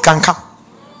so he can come.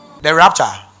 The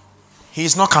rapture, he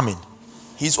is not coming.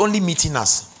 He is only meeting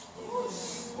us.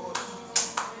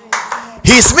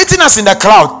 He is meeting us in the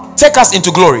cloud, take us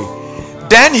into glory.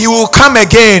 Then he will come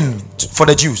again for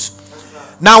the Jews.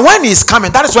 Now when he is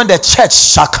coming, that is when the church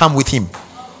shall come with him.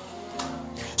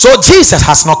 So Jesus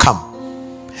has not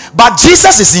come, but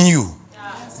Jesus is in you.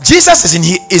 Jesus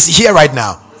is here right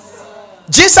now.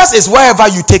 Jesus is wherever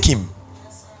you take him.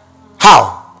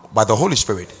 How? By the Holy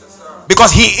Spirit.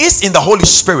 Because he is in the Holy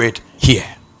Spirit here.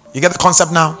 You get the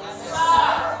concept now?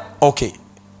 Okay.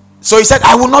 So he said,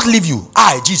 I will not leave you.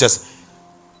 Jesus,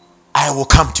 I will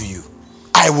come to you.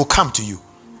 I will come to you.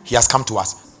 He has come to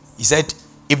us. He said,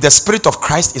 if the Spirit of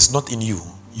Christ is not in you,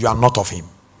 you are not of him.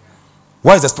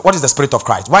 What is the Spirit of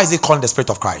Christ? Why is it called the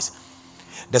Spirit of Christ?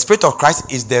 The Spirit of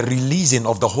Christ is the releasing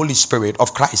of the Holy Spirit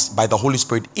of Christ by the Holy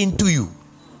Spirit into you.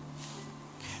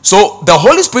 So the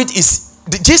Holy Spirit is,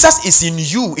 Jesus is in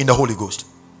you in the Holy Ghost.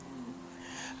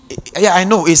 Yeah, I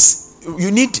know.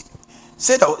 You need,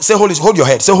 say Holy, hold your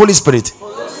head. Say Holy Spirit.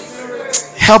 Holy Spirit.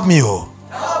 Help me,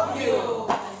 Help you.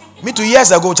 Me 2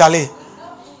 years ago, Charlie.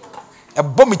 A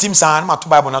bomb team son, my 2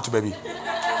 Bible not to baby.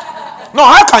 No,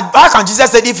 how can Jesus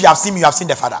say if you have seen me, you have seen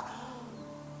the Father?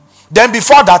 Then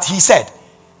before that, he said,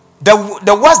 the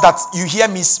words that you hear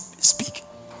me speak,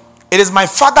 it is my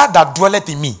Father that dwelleth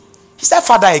in me. He said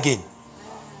Father again.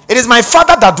 It is my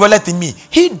Father that dwelleth in me.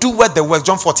 He doeth the work.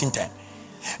 John 14:10.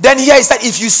 Then here he said,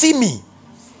 if you see me.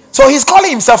 So he's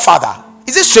calling himself Father.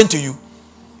 Is it strange to you?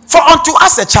 For unto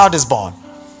us a child is born.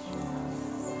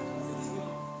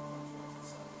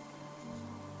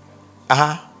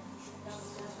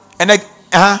 And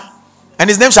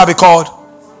his name shall be called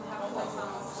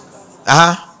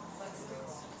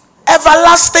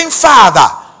Everlasting Father.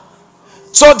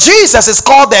 So Jesus is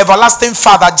called the Everlasting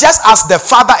Father, just as the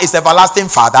Father is Everlasting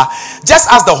Father, just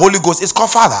as the Holy Ghost is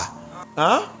called Father.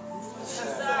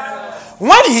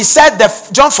 When he said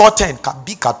John 4:10,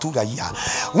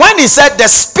 when he said the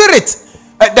Spirit,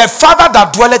 the Father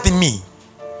that dwelleth in me,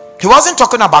 he wasn't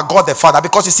talking about God the Father,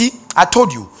 because you see, I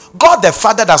told you, God the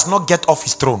Father does not get off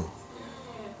his throne.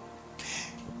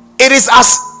 It is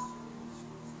as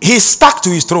he's stuck to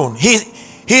his throne. He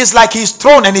is like his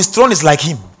throne, and his throne is like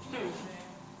him.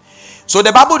 So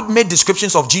the Bible made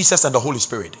descriptions of Jesus and the Holy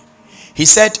Spirit. He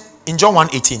said in John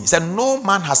 1:18, he said, no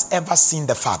man has ever seen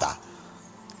the Father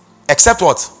except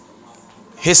what?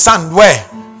 His Son. Where?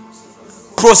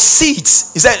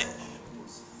 Proceeds. He said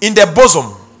in the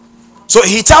bosom. So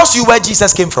he tells you where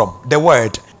Jesus came from. The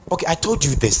Word. Okay, I told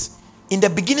you this. In the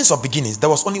beginnings of beginnings, there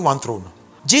was only one throne.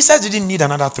 Jesus didn't need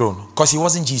another throne because he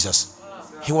wasn't Jesus.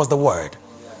 He was the Word.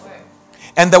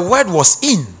 And the Word was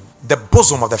in the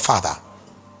bosom of the Father.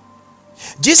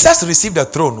 Jesus received the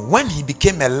throne when he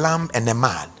became a lamb and a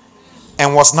man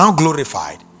and was now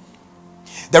glorified.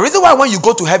 The reason why when you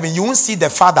go to heaven you won't see the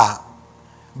Father,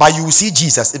 but you will see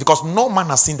Jesus, is because no man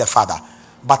has seen the Father,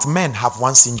 but men have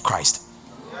once seen Christ.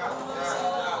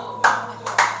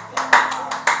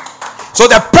 So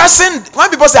the person, when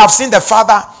people say I've seen the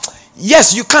Father,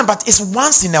 yes, you can, but it's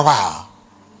once in a while.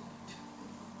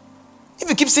 If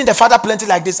you keep seeing the Father plenty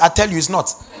like this, I tell you it's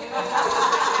not.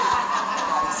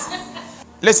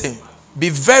 Listen, be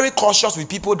very cautious with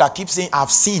people that keep saying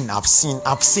I've seen.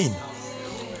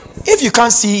 If you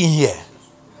can't see in here,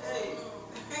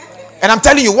 and I'm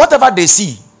telling you, whatever they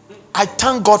see, I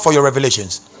thank God for your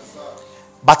revelations.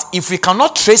 But if we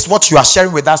cannot trace what you are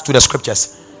sharing with us to the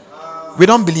scriptures, we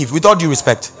don't believe, with all due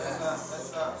respect.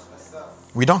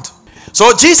 We don't.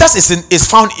 So Jesus is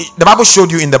found, the Bible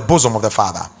showed you, in the bosom of the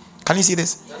Father. Can you see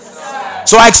this?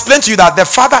 So I explained to you that the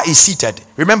Father is seated.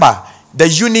 Remember, the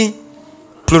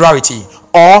plurality,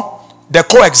 or the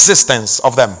coexistence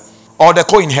of them, or the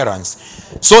co-inherence.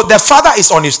 So the Father is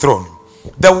on his throne.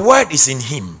 The Word is in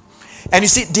him. And you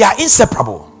see, they are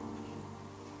inseparable.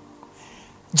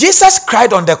 Jesus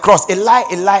cried on the cross, Eli,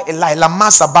 Eli, Eli,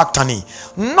 lama sabachthani,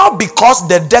 not because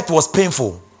the death was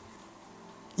painful.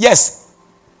 Yes,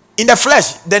 in the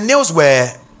flesh, the nails were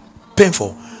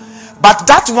painful. But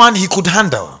that one he could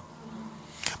handle.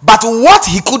 But what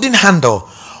he couldn't handle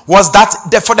was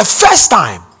that for the first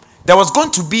time, there was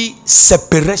going to be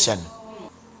separation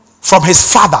from his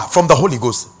Father, from the Holy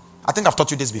Ghost. I think I've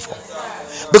taught you this before.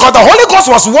 Because the Holy Ghost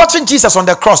was watching Jesus on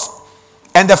the cross,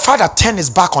 and the Father turned his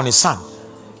back on his Son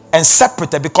and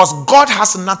separated, because God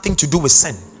has nothing to do with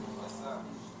sin.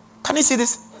 Can you see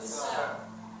this?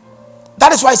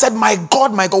 That is why he said, my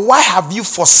God, why have you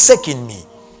forsaken me?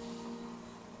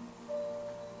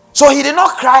 So he did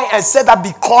not cry and say that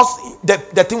because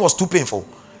the thing was too painful.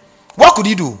 What could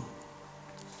he do?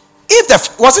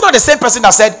 Was it not the same person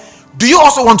that said, do you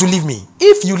also want to leave me?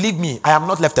 If you leave me, I am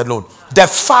not left alone. The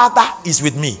Father is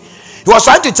with me. He was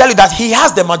trying to tell you that he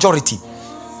has the majority.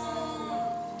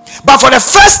 But for the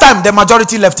first time, the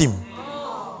majority left him.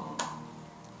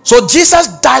 So Jesus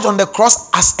died on the cross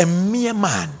as a mere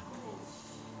man.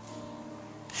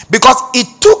 Because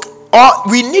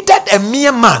we needed a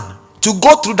mere man to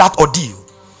go through that ordeal.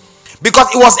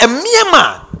 Because it was a mere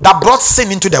man that brought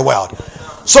sin into the world.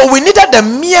 So we needed a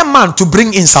mere man to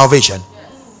bring in salvation.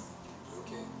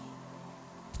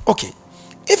 Okay.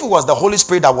 If it was the Holy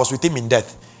Spirit that was with him in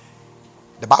death,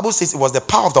 the Bible says it was the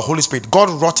power of the Holy Spirit. God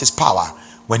wrought his power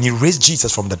when he raised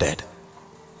Jesus from the dead.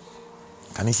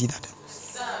 Can you see that?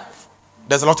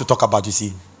 There's a lot to talk about, you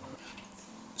see.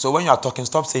 So when you are talking,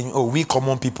 stop saying, oh, we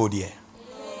common people there.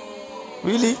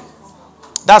 Really?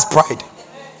 That's pride.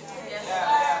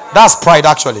 That's pride,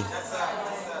 actually.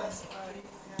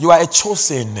 You are a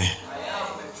chosen.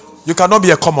 You cannot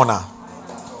be a commoner.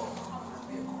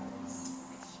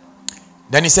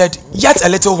 Then he said, yet a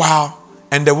little while,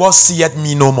 and the world seeth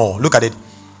me no more. Look at it.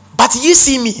 But ye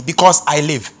see me, because I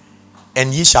live,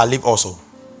 and ye shall live also.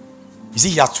 You see,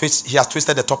 he has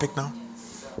twisted the topic now.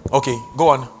 Okay, go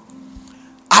on.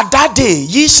 At that day,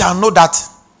 ye shall know that.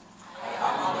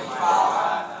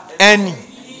 And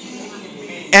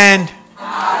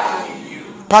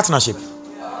partnership.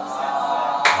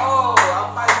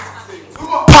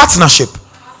 Partnership.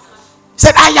 He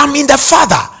said, I am in the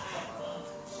Father.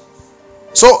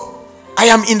 So, I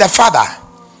am in the Father.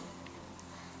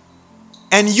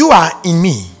 and you are in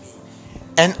me,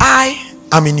 and I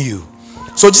am in you.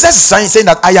 So Jesus is saying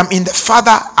that I am in the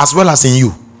Father as well as in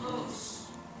you.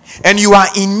 And you are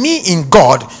in me in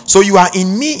God, so you are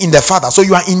in me in the Father. So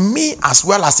you are in me as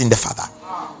well as in the Father.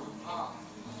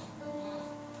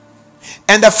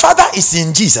 And the Father is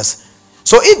in Jesus.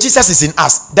 So if Jesus is in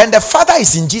us, then the Father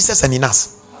is in Jesus and in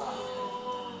us.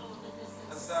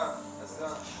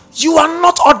 You are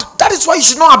not odd. That is why you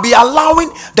should not be allowing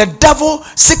the devil,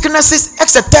 sicknesses,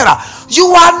 etc. You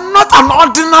are not an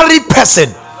ordinary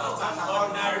person.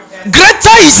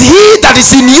 Greater is he that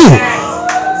is in you.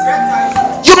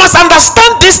 You must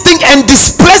understand this thing and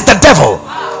displace the devil.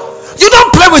 You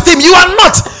don't play with him. You are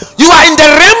not. You are in the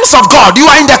realms of God. You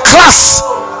are in the class.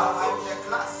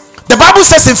 The Bible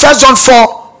says in 1 John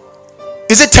 4,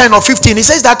 is it 10 or 15? It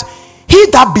says that he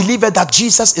that believeth that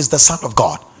Jesus is the Son of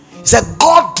God, he said,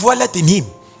 God dwelleth in him,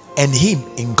 and him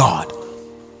in God.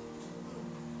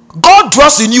 God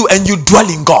dwells in you, and you dwell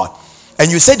in God.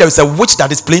 And you say there is a witch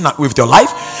that is playing with your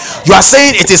life. You are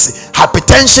saying it is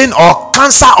hypertension or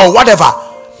cancer or whatever.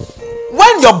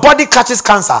 When your body catches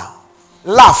cancer,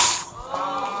 laugh,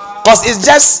 because it's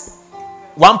just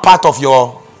one part of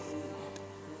your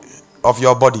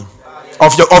body,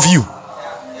 of you.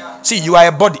 See, you are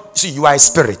a body. See, you are a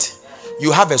spirit.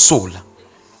 You have a soul,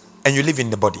 and you live in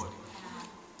the body.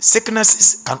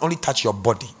 Sicknesses can only touch your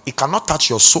body. It cannot touch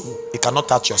your soul. It cannot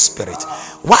touch your spirit.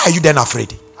 Why are you then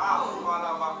afraid?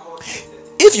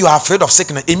 If you are afraid of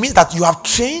sickness, it means that you have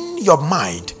trained your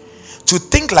mind to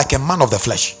think like a man of the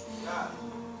flesh.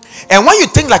 And when you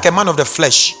think like a man of the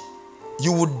flesh,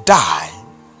 you will die.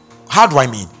 How do I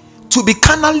mean? To be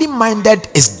carnally minded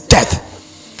is death,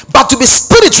 but to be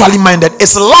spiritually minded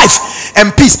is life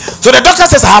and peace. So the doctor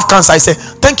says I have cancer. I say,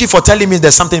 thank you for telling me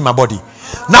there's something in my body.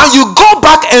 Now you go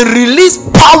back and release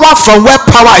power from where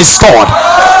power is stored,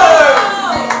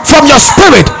 from your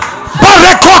spirit,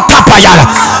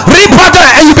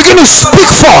 and you begin to speak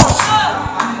forth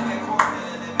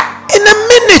in a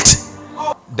minute.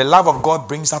 The love of God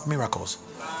brings out miracles.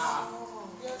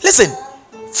 Listen,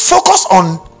 focus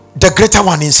on the greater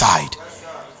one inside.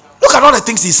 Look at all the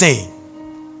things he's saying.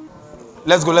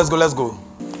 Let's go.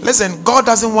 Listen, God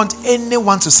doesn't want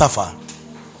anyone to suffer.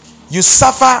 You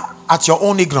suffer at your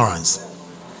own ignorance.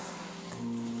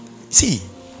 See,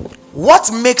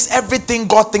 what makes everything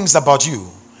God thinks about you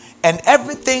and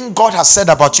everything God has said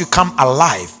about you come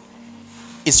alive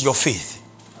is your faith.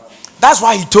 That's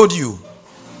why he told you,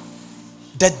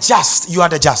 you are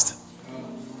the just,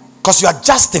 because you are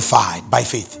justified by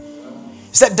faith.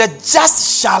 He said, the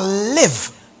just shall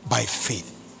live by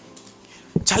faith.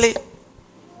 Charlie,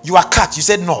 you are cut. You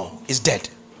said, no, it's dead.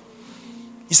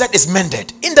 He said, it's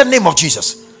mended. In the name of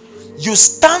Jesus. You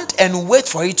stand and wait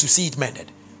for it to see it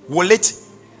mended. Will it?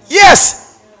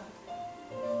 Yes.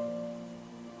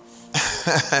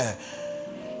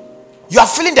 You are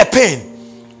feeling the pain.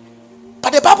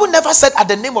 But the Bible never said at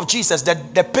the name of Jesus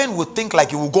that the pain will think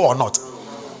like it will go or not.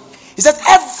 He said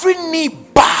every knee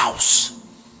bows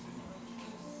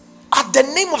at the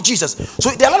name of Jesus. So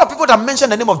there are a lot of people that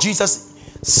mention the name of Jesus.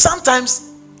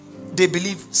 Sometimes they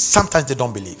believe, sometimes they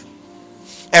don't believe.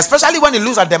 Especially when it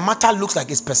looks like the matter looks like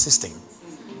it's persisting.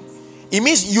 It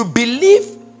means you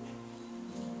believe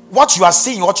what you are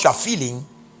seeing, what you are feeling,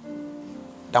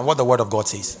 than what the word of God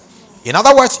says. In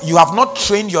other words, you have not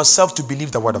trained yourself to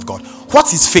believe the word of God.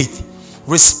 What is faith?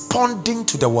 Responding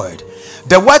to the word.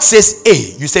 The word says A,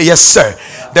 you say yes sir.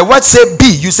 The word says B,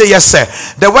 you say yes sir.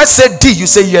 The word says D, you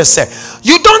say yes sir.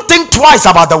 You don't think twice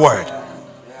about the word.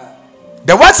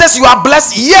 The word says you are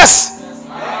blessed. Yes.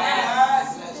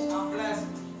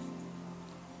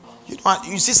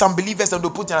 You see some believers and they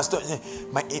put in a story,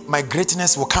 my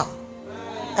greatness will come.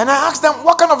 And I ask them,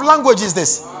 what kind of language is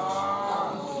this?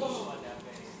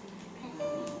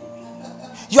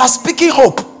 You are speaking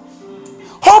hope.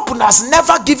 Hope has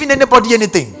never given anybody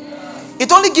anything.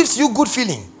 It only gives you good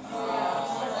feeling.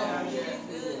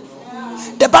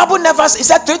 The Bible never, it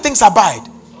said three things abide.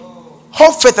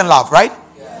 Hope, faith, and love, right?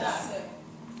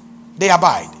 They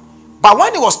abide. But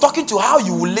when he was talking to how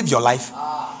you will live your life,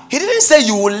 he didn't say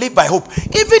you will live by hope.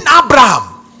 Even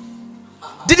Abraham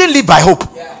didn't live by hope.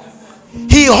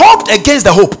 He hoped against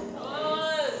the hope.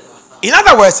 In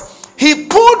other words, he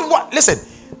pulled what? Listen,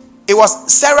 it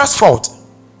was Sarah's fault.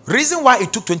 Reason why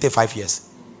it took 25 years.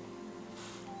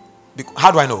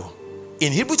 How do I know?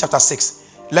 In Hebrews chapter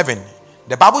 6:11,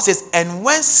 the Bible says, and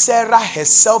when Sarah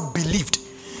herself believed,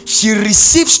 she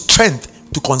received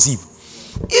strength to conceive.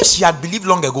 If she had believed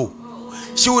long ago,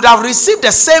 she would have received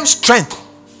the same strength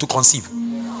to conceive.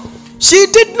 She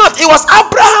did not. It was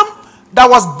Abraham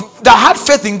that had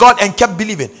faith in God and kept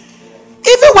believing.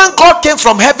 Even when God came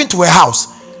from heaven to her house,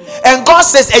 and God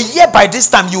says, a year by this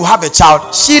time you have a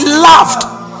child, she laughed.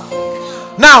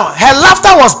 Now, her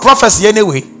laughter was prophecy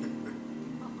anyway.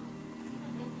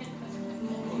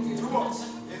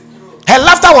 Her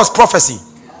laughter was prophecy.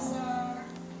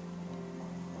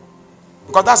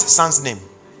 Because that's his son's name.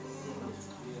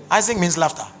 Isaac means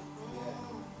laughter.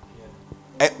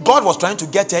 God was trying to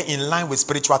get her in line with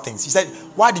spiritual things. He said,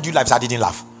 why did you laugh? I didn't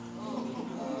laugh.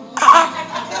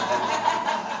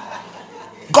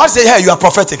 God said, hey, you are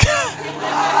prophetic.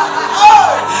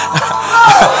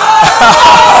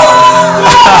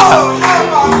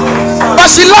 But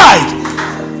she lied.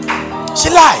 She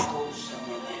lied.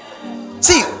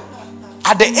 See,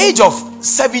 at the age of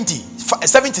 70,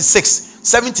 76,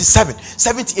 77,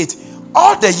 78,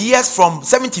 all the years from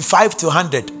 75 to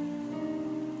 100,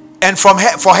 and for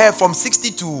her from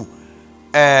 60 to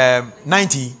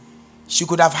 90, she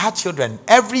could have had children.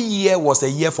 Every year was a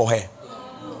year for her.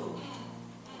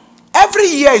 Every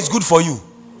year is good for you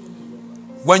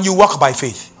when you walk by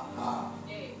faith.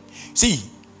 See,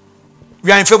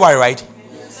 we are in February, right?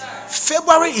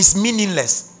 February is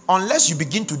meaningless unless you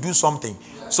begin to do something.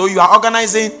 So you are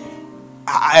organizing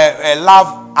a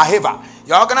love, aheva.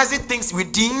 You are organizing things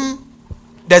within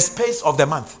the space of the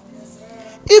month.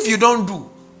 If you don't do,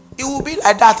 it will be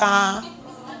like that.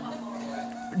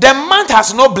 The month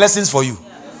has no blessings for you.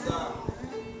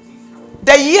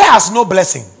 The year has no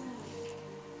blessing.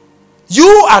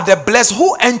 You are the blessed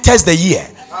who enters the year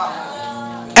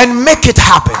and make it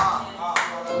happen.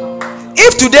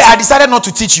 If today I decided not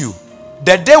to teach you,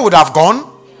 the day would have gone.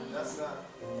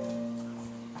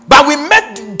 But we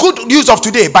made good use of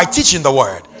today by teaching the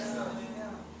word.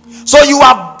 So you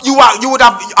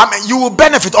will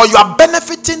benefit, or you are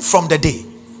benefiting from the day.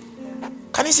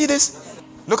 Can you see this?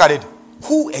 Look at it.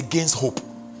 Who against hope?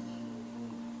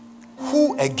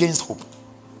 Who against hope?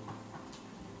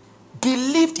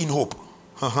 Believed in hope.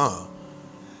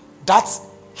 That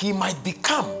he might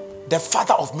become the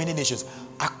father of many nations,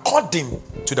 according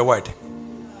to the word,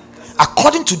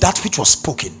 according to that which was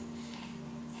spoken.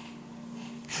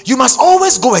 You must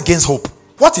always go against hope.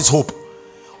 What is hope?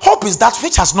 Hope is that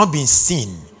which has not been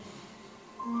seen,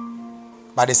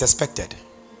 but is expected.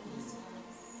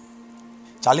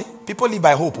 Charlie, people live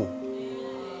by hope.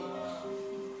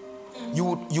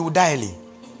 You will die early.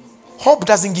 Hope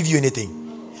doesn't give you anything.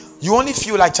 You only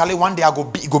feel like, Charlie, one day I go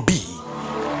be.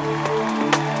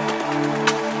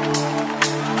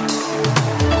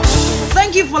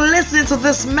 Thank you for listening to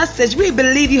this message. We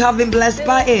believe you have been blessed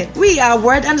by it. We are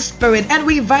Word and Spirit, and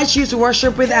we invite you to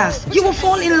worship with us. You will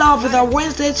fall in love with our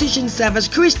Wednesday teaching service,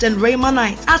 Christian Rhema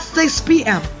Night, at 6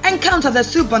 p.m. Encounter the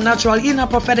supernatural in our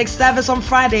prophetic service on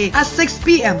Friday at 6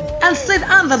 p.m. and sit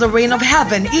under the reign of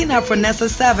heaven in our Phronesa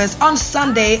service on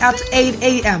Sunday at 8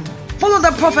 a.m. Follow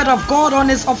the Prophet of God on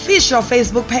his official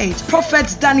Facebook page,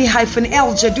 Prophet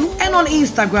Danny-El Jadu, and on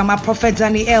Instagram at Prophet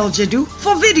Danny-El Jadu.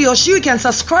 For videos, you can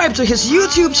subscribe to his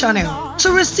YouTube channel.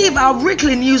 To receive our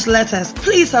weekly newsletters,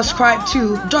 please subscribe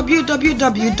to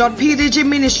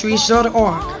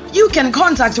www.pdgministries.org. You can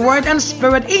contact Word and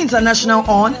Spirit International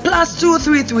on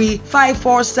 +233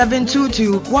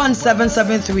 54722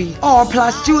 1773 or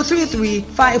 +233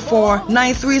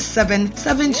 54937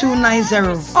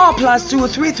 7290 or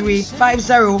 +233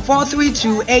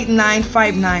 50432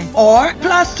 8959 or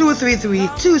 +233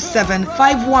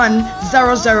 2751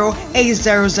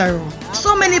 00800.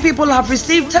 So many people have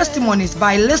received testimonies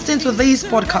by listening to these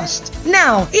podcasts.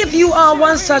 Now, if you are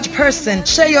one such person,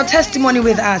 share your testimony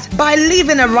with us by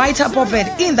leaving a write-up of it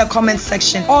in the comment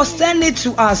section or send it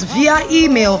to us via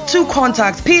email to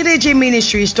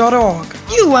contact@pdgministries.org.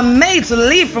 You were made to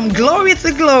live from glory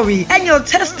to glory, and your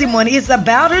testimony is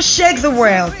about to shake the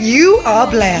world. You are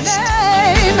blessed.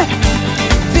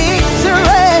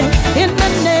 Victory.